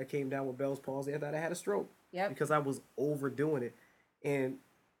got sick. I came down with Bell's palsy. I thought I had a stroke. Yep. Because I was overdoing it. And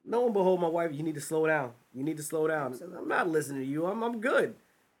lo and behold, my wife, you need to slow down. You need to slow down. Absolutely. I'm not listening to you. I'm good.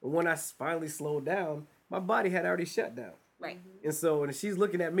 But when I finally slowed down, my body had already shut down. Right. And so, and she's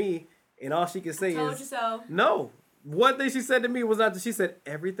looking at me, and all she can say Told you so. No. One thing she said to me was after she said,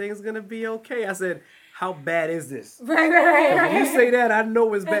 everything's going to be okay. I said, how bad is this? Right. When you say that, I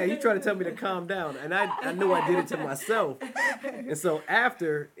know it's bad. You try to tell me to calm down. And I knew I did it to myself. And so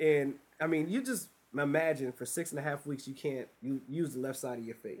after, and I mean, you just imagine for 6.5 weeks, you use the left side of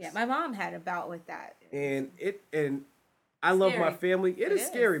your face. Yeah, my mom had a bout with that. And I love my family. It is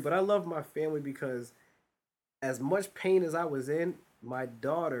scary, but I love my family because as much pain as I was in, my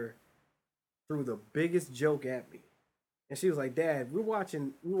daughter threw the biggest joke at me. And she was like, Dad, we're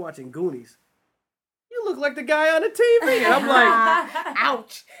watching Goonies. You look like the guy on the TV. And I'm like,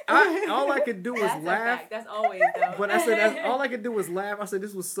 ouch. All I could do was laugh. That's always though. But I said, all I could do was laugh. I said,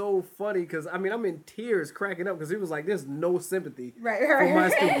 this was so funny because, I mean, I'm in tears cracking up because it was like, there's no sympathy for my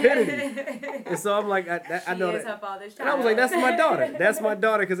stupidity. And so I'm like, I know that. Her father's child. And I was like, that's my daughter. That's my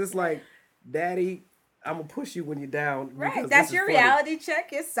daughter because it's like, Daddy, I'm going to push you when you're down. Right. That's your reality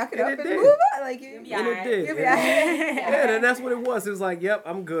check. You suck it up and move on. Like, and it did. Yeah, and that's what it was. It was like, yep,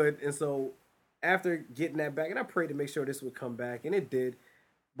 I'm good. And so after getting that back, and I prayed to make sure this would come back, and it did.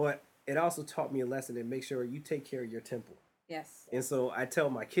 But it also taught me a lesson to make sure you take care of your temple. Yes. And so I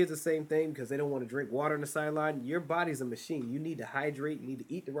tell my kids the same thing because they don't want to drink water on the sideline. Your body's a machine. You need to hydrate. You need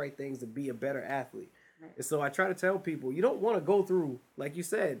to eat the right things to be a better athlete. Right. And so I try to tell people, you don't want to go through, like you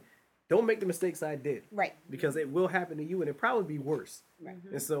said, don't make the mistakes I did. Right. Because it will happen to you, and it'll probably be worse. Right.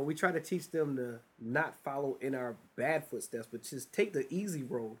 And so we try to teach them to not follow in our bad footsteps, but just take the easy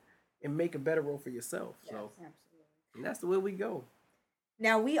road and make a better road for yourself. Yes, so absolutely. And that's the way we go.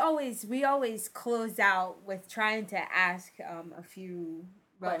 Now we always close out with trying to ask a few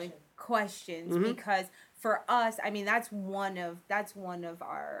questions because for us, I mean that's one of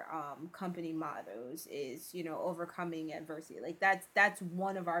our company mottos is, you know, overcoming adversity. Like that's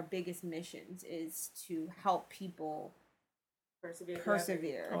one of our biggest missions is to help people persevere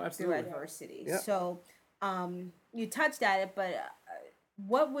through adversity. Yep. So you touched at it, but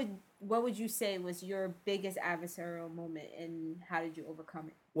what would you say was your biggest adversarial moment, and how did you overcome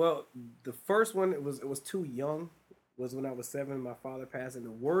it? Well, the first one, it was too young, was when I was 7, my father passed, and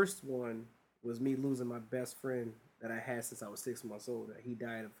the worst one was me losing my best friend that I had since I was 6 months old. He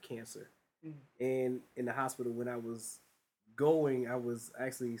died of cancer. And in the hospital when I was going, I was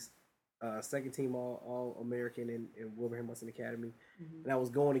actually second team All-American in Wilbraham Western Academy. And I was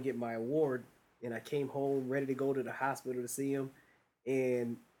going to get my award, and I came home ready to go to the hospital to see him.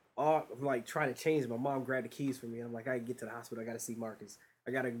 And I'm like trying to change. My mom grabbed the keys from me. And I'm like, I can get to the hospital. I got to see Marcus.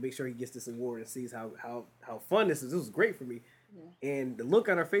 I got to make sure he gets this award and sees how fun this is. This was great for me. Yeah. And the look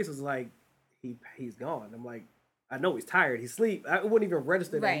on her face was like, he's gone. I'm like, I know he's tired. He's asleep. I wouldn't even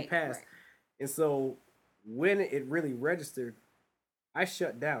register that he passed. Right. And so when it really registered, I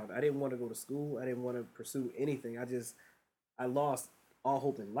shut down. I didn't want to go to school. I didn't want to pursue anything. I lost all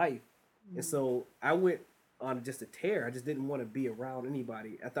hope in life. And so I went on just a tear. I just didn't want to be around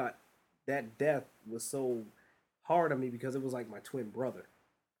anybody. I thought that death was so hard on me because it was like my twin brother.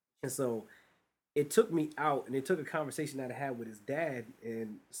 And so it took me out, and it took a conversation that I had with his dad,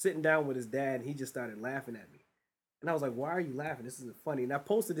 and sitting down with his dad, and he just started laughing at me. And I was like, why are you laughing? This isn't funny. And I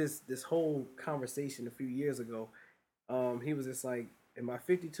posted this whole conversation a few years ago. He was just like, in my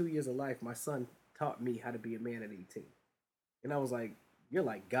 52 years of life, my son taught me how to be a man at 18. And I was like, you're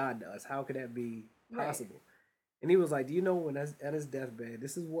like God to us. How could that be possible? Right. And he was like, do you know when at his deathbed,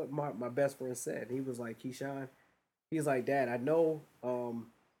 this is what my best friend said. He was like, Keyshawn, he's like, Dad, I know I'm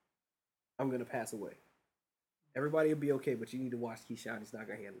going to pass away. Everybody will be okay, but you need to watch Keyshawn. He's not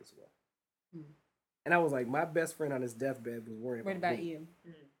going to handle this well. Mm-hmm. And I was like, my best friend on his deathbed was worried about me. you.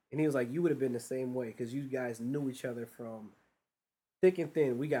 Mm-hmm. And he was like, you would have been the same way because you guys knew each other from thick and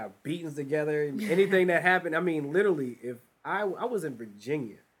thin. We got beatings together. Anything that happened, I mean, literally, if I was in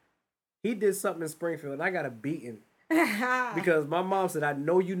Virginia, he did something in Springfield, and I got a beating because my mom said, I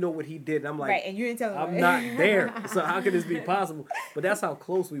know you know what he did. And I'm like, right, and you didn't tell him. I'm not there. So how could this be possible? But that's how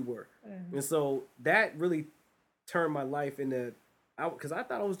close we were. Mm-hmm. And so that really turned my life into, because I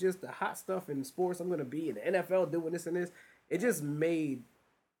thought it was just the hot stuff in sports. I'm going to be in the NFL doing this and this. It just made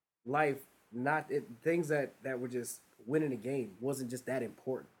life things that were just winning a game wasn't just that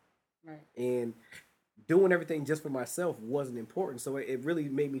important. Right. And doing everything just for myself wasn't important. So it really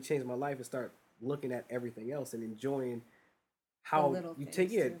made me change my life and start looking at everything else and enjoying how you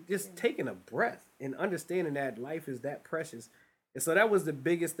take taking a breath and understanding that life is that precious. And so that was the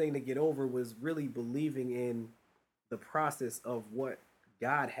biggest thing to get over, was really believing in the process of what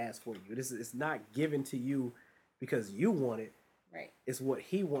God has for you. It's not given to you because you want it. Right. It's what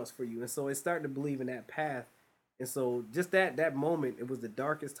he wants for you. And so it's starting to believe in that path. And so just that moment, it was the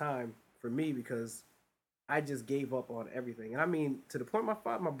darkest time for me because I just gave up on everything. And I mean, to the point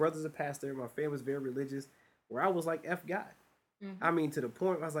my brother's a pastor, my family's very religious, where I was like, F God. Mm-hmm. I mean, to the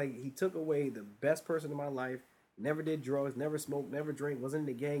point I was like, he took away the best person in my life, never did drugs, never smoked, never drank, wasn't in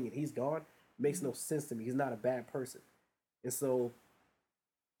the gang, and he's gone. Makes no sense to me. He's not a bad person. And so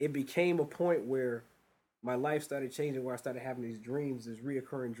it became a point where my life started changing, where I started having these dreams, these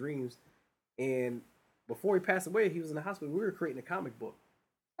reoccurring dreams. And before he passed away, he was in the hospital. We were creating a comic book.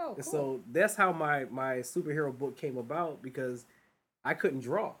 Oh, cool. And so that's how my superhero book came about, because I couldn't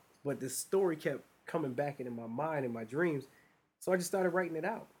draw, but this story kept coming back into my mind and my dreams. So I just started writing it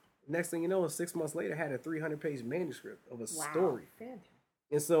out. Next thing you know, 6 months later, I had a 300-page manuscript of a story.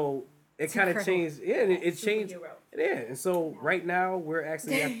 And so it kind of changed. Yeah, it changed. Yeah. And so right now we're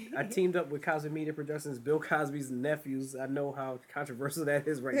actually, I teamed up with Cosby Media Productions, Bill Cosby's nephews. I know how controversial that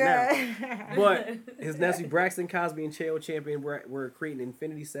is right now. But his nephew Braxton Cosby and Cheo Champion, we're creating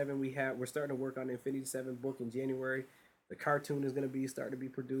Infinity 7. We're starting to work on the Infinity 7 book in January. The cartoon is going to be starting to be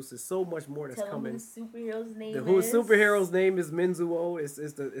produced. There's so much more that's coming. Tell them who the superhero's name is. The superhero's name is Menzuo.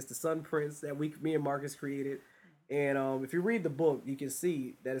 It's the Sun Prince that me and Marcus created. And if you read the book, you can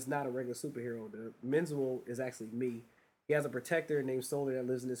see that it's not a regular superhero. The Menzuo is actually me. He has a protector named Solar that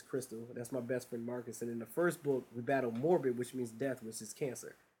lives in this crystal. That's my best friend Marcus. And in the first book, we battle Morbid, which means death, which is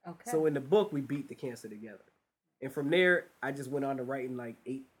cancer. Okay. So in the book, we beat the cancer together. And from there, I just went on to writing like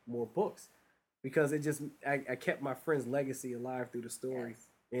 8 more books, because I kept my friend's legacy alive through the story. Yes.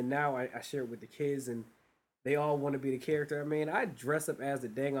 And now I share it with the kids, and they all want to be the character. I mean, I dress up as the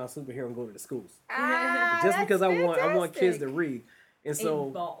dang on superhero and go to the schools. Just because I want kids to read. And so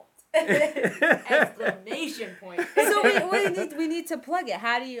involved. Exclamation point. So we need to plug it.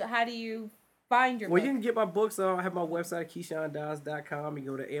 How do you find your book? Well, you can get my books. I have my website, KeyshawnDodds.com. You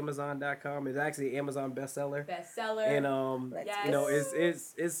can go to Amazon.com. It's actually an Amazon bestseller. And yes. you know,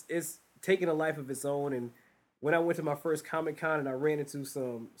 it's taking a life of its own. And when I went to my first Comic-Con and I ran into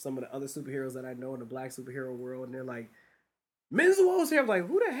some of the other superheroes that I know in the Black superhero world, and they're like, Menzuo's here. I'm like,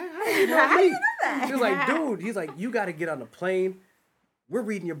 who the heck? How do you know me? How do you know that? She was like, dude, he's like, you got to get on a plane. We're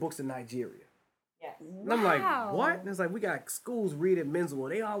reading your books in Nigeria. Yes. And I'm like, what? And it's like, we got schools reading Menzuo.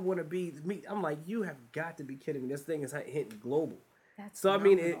 They all want to be me. I'm like, you have got to be kidding me. This thing is hitting global. That's so,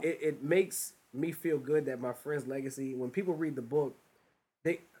 phenomenal. I mean, it makes me feel good that my friend's legacy, when people read the book,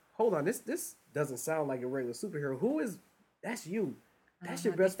 hold on, this doesn't sound like a regular superhero. That's you. That's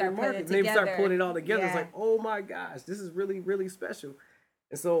your best friend Marcus. And they start putting it all together. Yeah. It's like, oh my gosh, this is really, really special.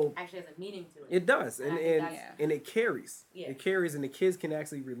 And so actually has a meaning to it. It does. And it carries. Yeah. It carries, and the kids can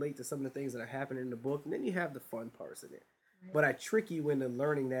actually relate to some of the things that are happening in the book. And then you have the fun parts in it. Right. But I trick you into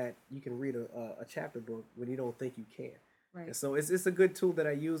learning that you can read a chapter book when you don't think you can. Right. And so it's a good tool that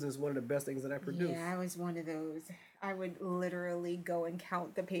I use, and it's one of the best things that I produce. Yeah, I was one of those. I would literally go and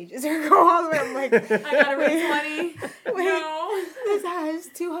count the pages or go all the way. I'm like, I gotta read 20. Wait, no. This has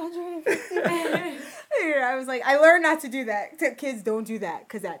 250 pages. I was like, I learned not to do that. Kids don't do that,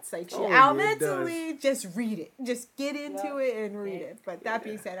 because that psychs you out mentally. Just read it. Just get into it and read it. But that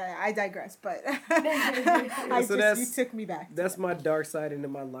being said, I digress. But you took me back. That's my dark side into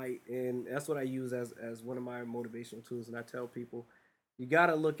my light, and that's what I use as one of my motivational tools. And I tell people, you got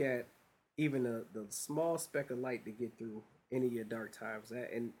to look at even the small speck of light to get through any of your dark times.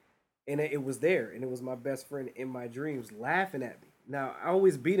 And it was there, and it was my best friend in my dreams laughing at me. Now I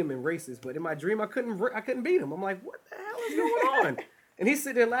always beat him in races, but in my dream I couldn't beat him. I'm like, what the hell is going on? And he's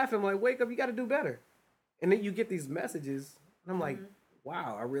sitting there laughing. I'm like, wake up, you got to do better. And then you get these messages, and I'm like,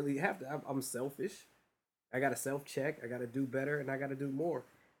 wow, I really have to. I'm selfish. I got to self-check. I got to do better, and I got to do more.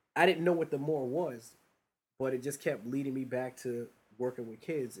 I didn't know what the more was, but it just kept leading me back to working with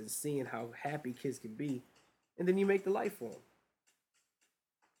kids and seeing how happy kids can be. And then you make the life for them.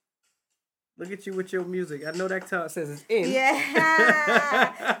 Look at you with your music. I know that says it's in. Yeah,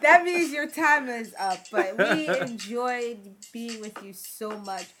 that means your time is up. But we enjoyed being with you so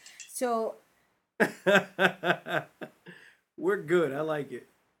much. So we're good. I like it.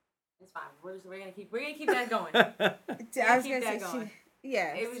 It's fine. We're gonna keep that going. I was gonna say,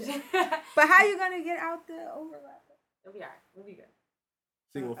 yeah. It was just but how you gonna get out the overlap? It'll be alright. We'll be good.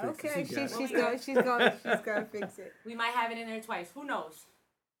 She will fix Okay, it. she's gonna fix it. We might have it in there twice. Who knows?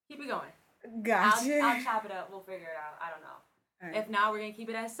 Keep it going. Gotcha. I'll chop it up. We'll figure it out. I don't know. Right. If not, we're gonna keep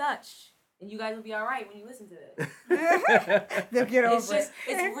it as such, and you guys will be all right when you listen to this. They'll get over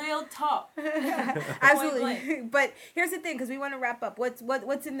it's real talk. Absolutely. But here's the thing, because we want to wrap up. What's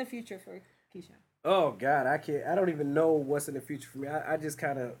in the future for Keyshawn? Oh God, I don't even know what's in the future for me. I just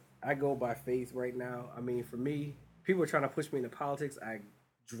I go by faith right now. I mean, for me, people are trying to push me into politics. I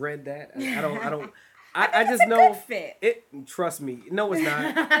dread that. I don't. I just know it. Trust me. No, it's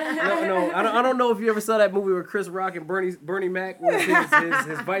not. No. I don't know if you ever saw that movie with Chris Rock and Bernie Mac was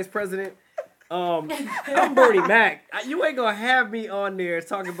his vice president. I'm Bernie Mac. You ain't gonna have me on there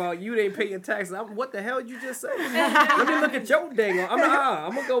talking about you ain't paying taxes. What the hell did you just say? Let me look at your dang on.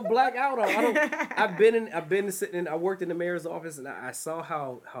 I'm gonna go black out on. I've been sitting in. I worked in the mayor's office and I saw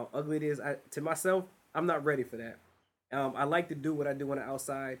how ugly it is. To myself, I'm not ready for that. I like to do what I do on the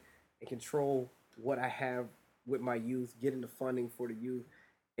outside and control what I have with my youth, getting the funding for the youth.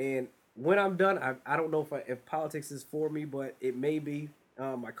 And when I'm done, I don't know if politics is for me, but it may be.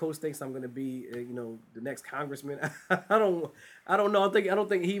 My coach thinks I'm going to be, the next congressman. I don't know. I don't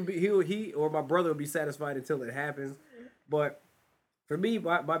think he or my brother will be satisfied until it happens. But for me,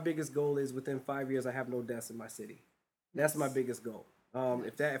 my biggest goal is within 5 years, I have no deaths in my city. That's my biggest goal.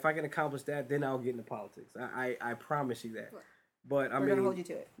 If I can accomplish that, then I'll get into politics. I promise you that. But we're gonna hold you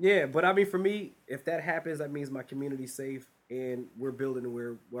to it. Yeah, but I mean, for me, if that happens, that means my community's safe and we're building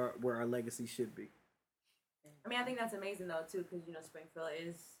where our legacy should be. I mean, I think that's amazing though too, because Springfield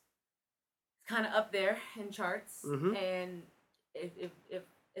is kind of up there in charts, and if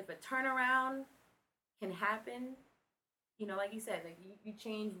a turnaround can happen, like you said, like you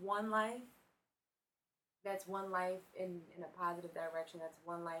change one life. That's one life in a positive direction. That's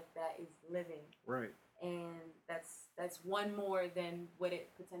one life that is living. Right. And that's one more than what it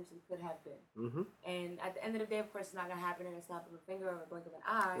potentially could have been. And at the end of the day, of course, it's not gonna happen in a snap of a finger or a blink of an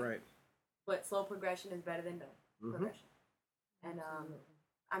eye. Right. But slow progression is better than no progression. And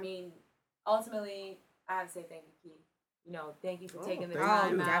I mean, ultimately, I have to say thank you, Key. Thank you for taking the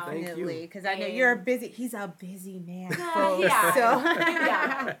time out. Oh, definitely, because I know you're busy. He's a busy man.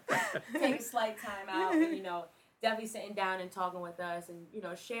 Yeah. Take a slight time out, and definitely sitting down and talking with us, and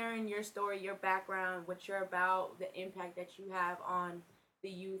sharing your story, your background, what you're about, the impact that you have on the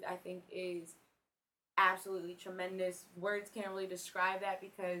youth. I think is absolutely tremendous. Words can't really describe that,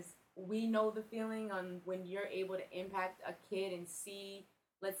 because we know the feeling on when you're able to impact a kid and see,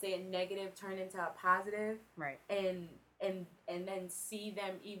 let's say, a negative turn into a positive, right? And then see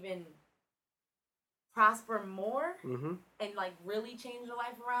them even prosper more, and like really change their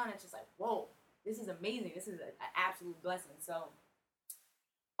life around. It's just like, whoa, this is amazing. This is an absolute blessing. So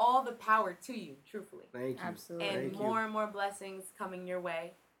all the power to you, truthfully. Thank you. Absolutely. And more and more blessings coming your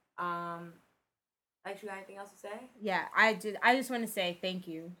way. Actually, got anything else to say? Yeah, I just want to say thank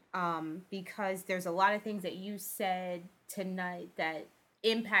you, because there's a lot of things that you said tonight that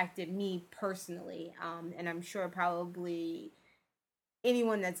impacted me personally, and I'm sure probably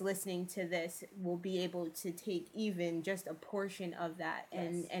anyone that's listening to this will be able to take even just a portion of that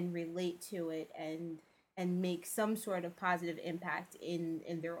and relate to it and make some sort of positive impact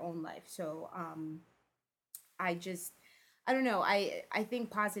in their own life. So I don't know. I think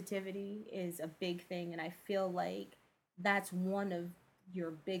positivity is a big thing, and I feel like that's one of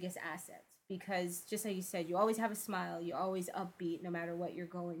your biggest assets, because just like you said, you always have a smile, you're always upbeat no matter what you're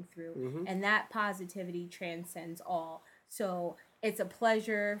going through, and that positivity transcends all. So it's a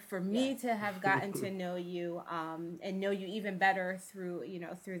pleasure for me to have gotten to know you, and know you even better through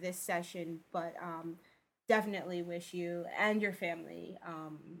this session, but definitely wish you and your family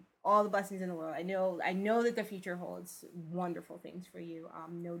all the blessings in the world. I know that the future holds wonderful things for you,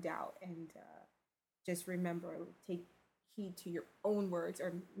 no doubt. And just remember, take heed to your own words,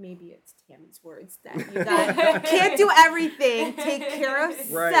 or maybe it's Tammy's words, that you guys can't do everything. Take care of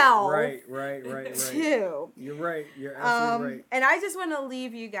self. Right. Too. You're right. You're absolutely right. And I just want to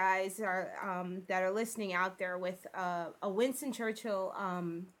leave you guys that are listening out there with a Winston Churchill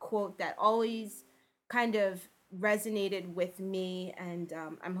quote that always kind of resonated with me, and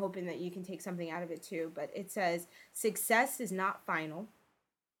I'm hoping that you can take something out of it too. But it says, "Success is not final.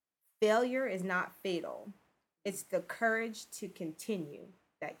 Failure is not fatal. It's the courage to continue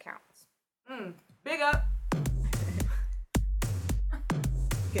that counts." Big up.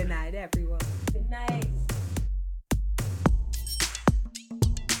 Good night, everyone. Good night.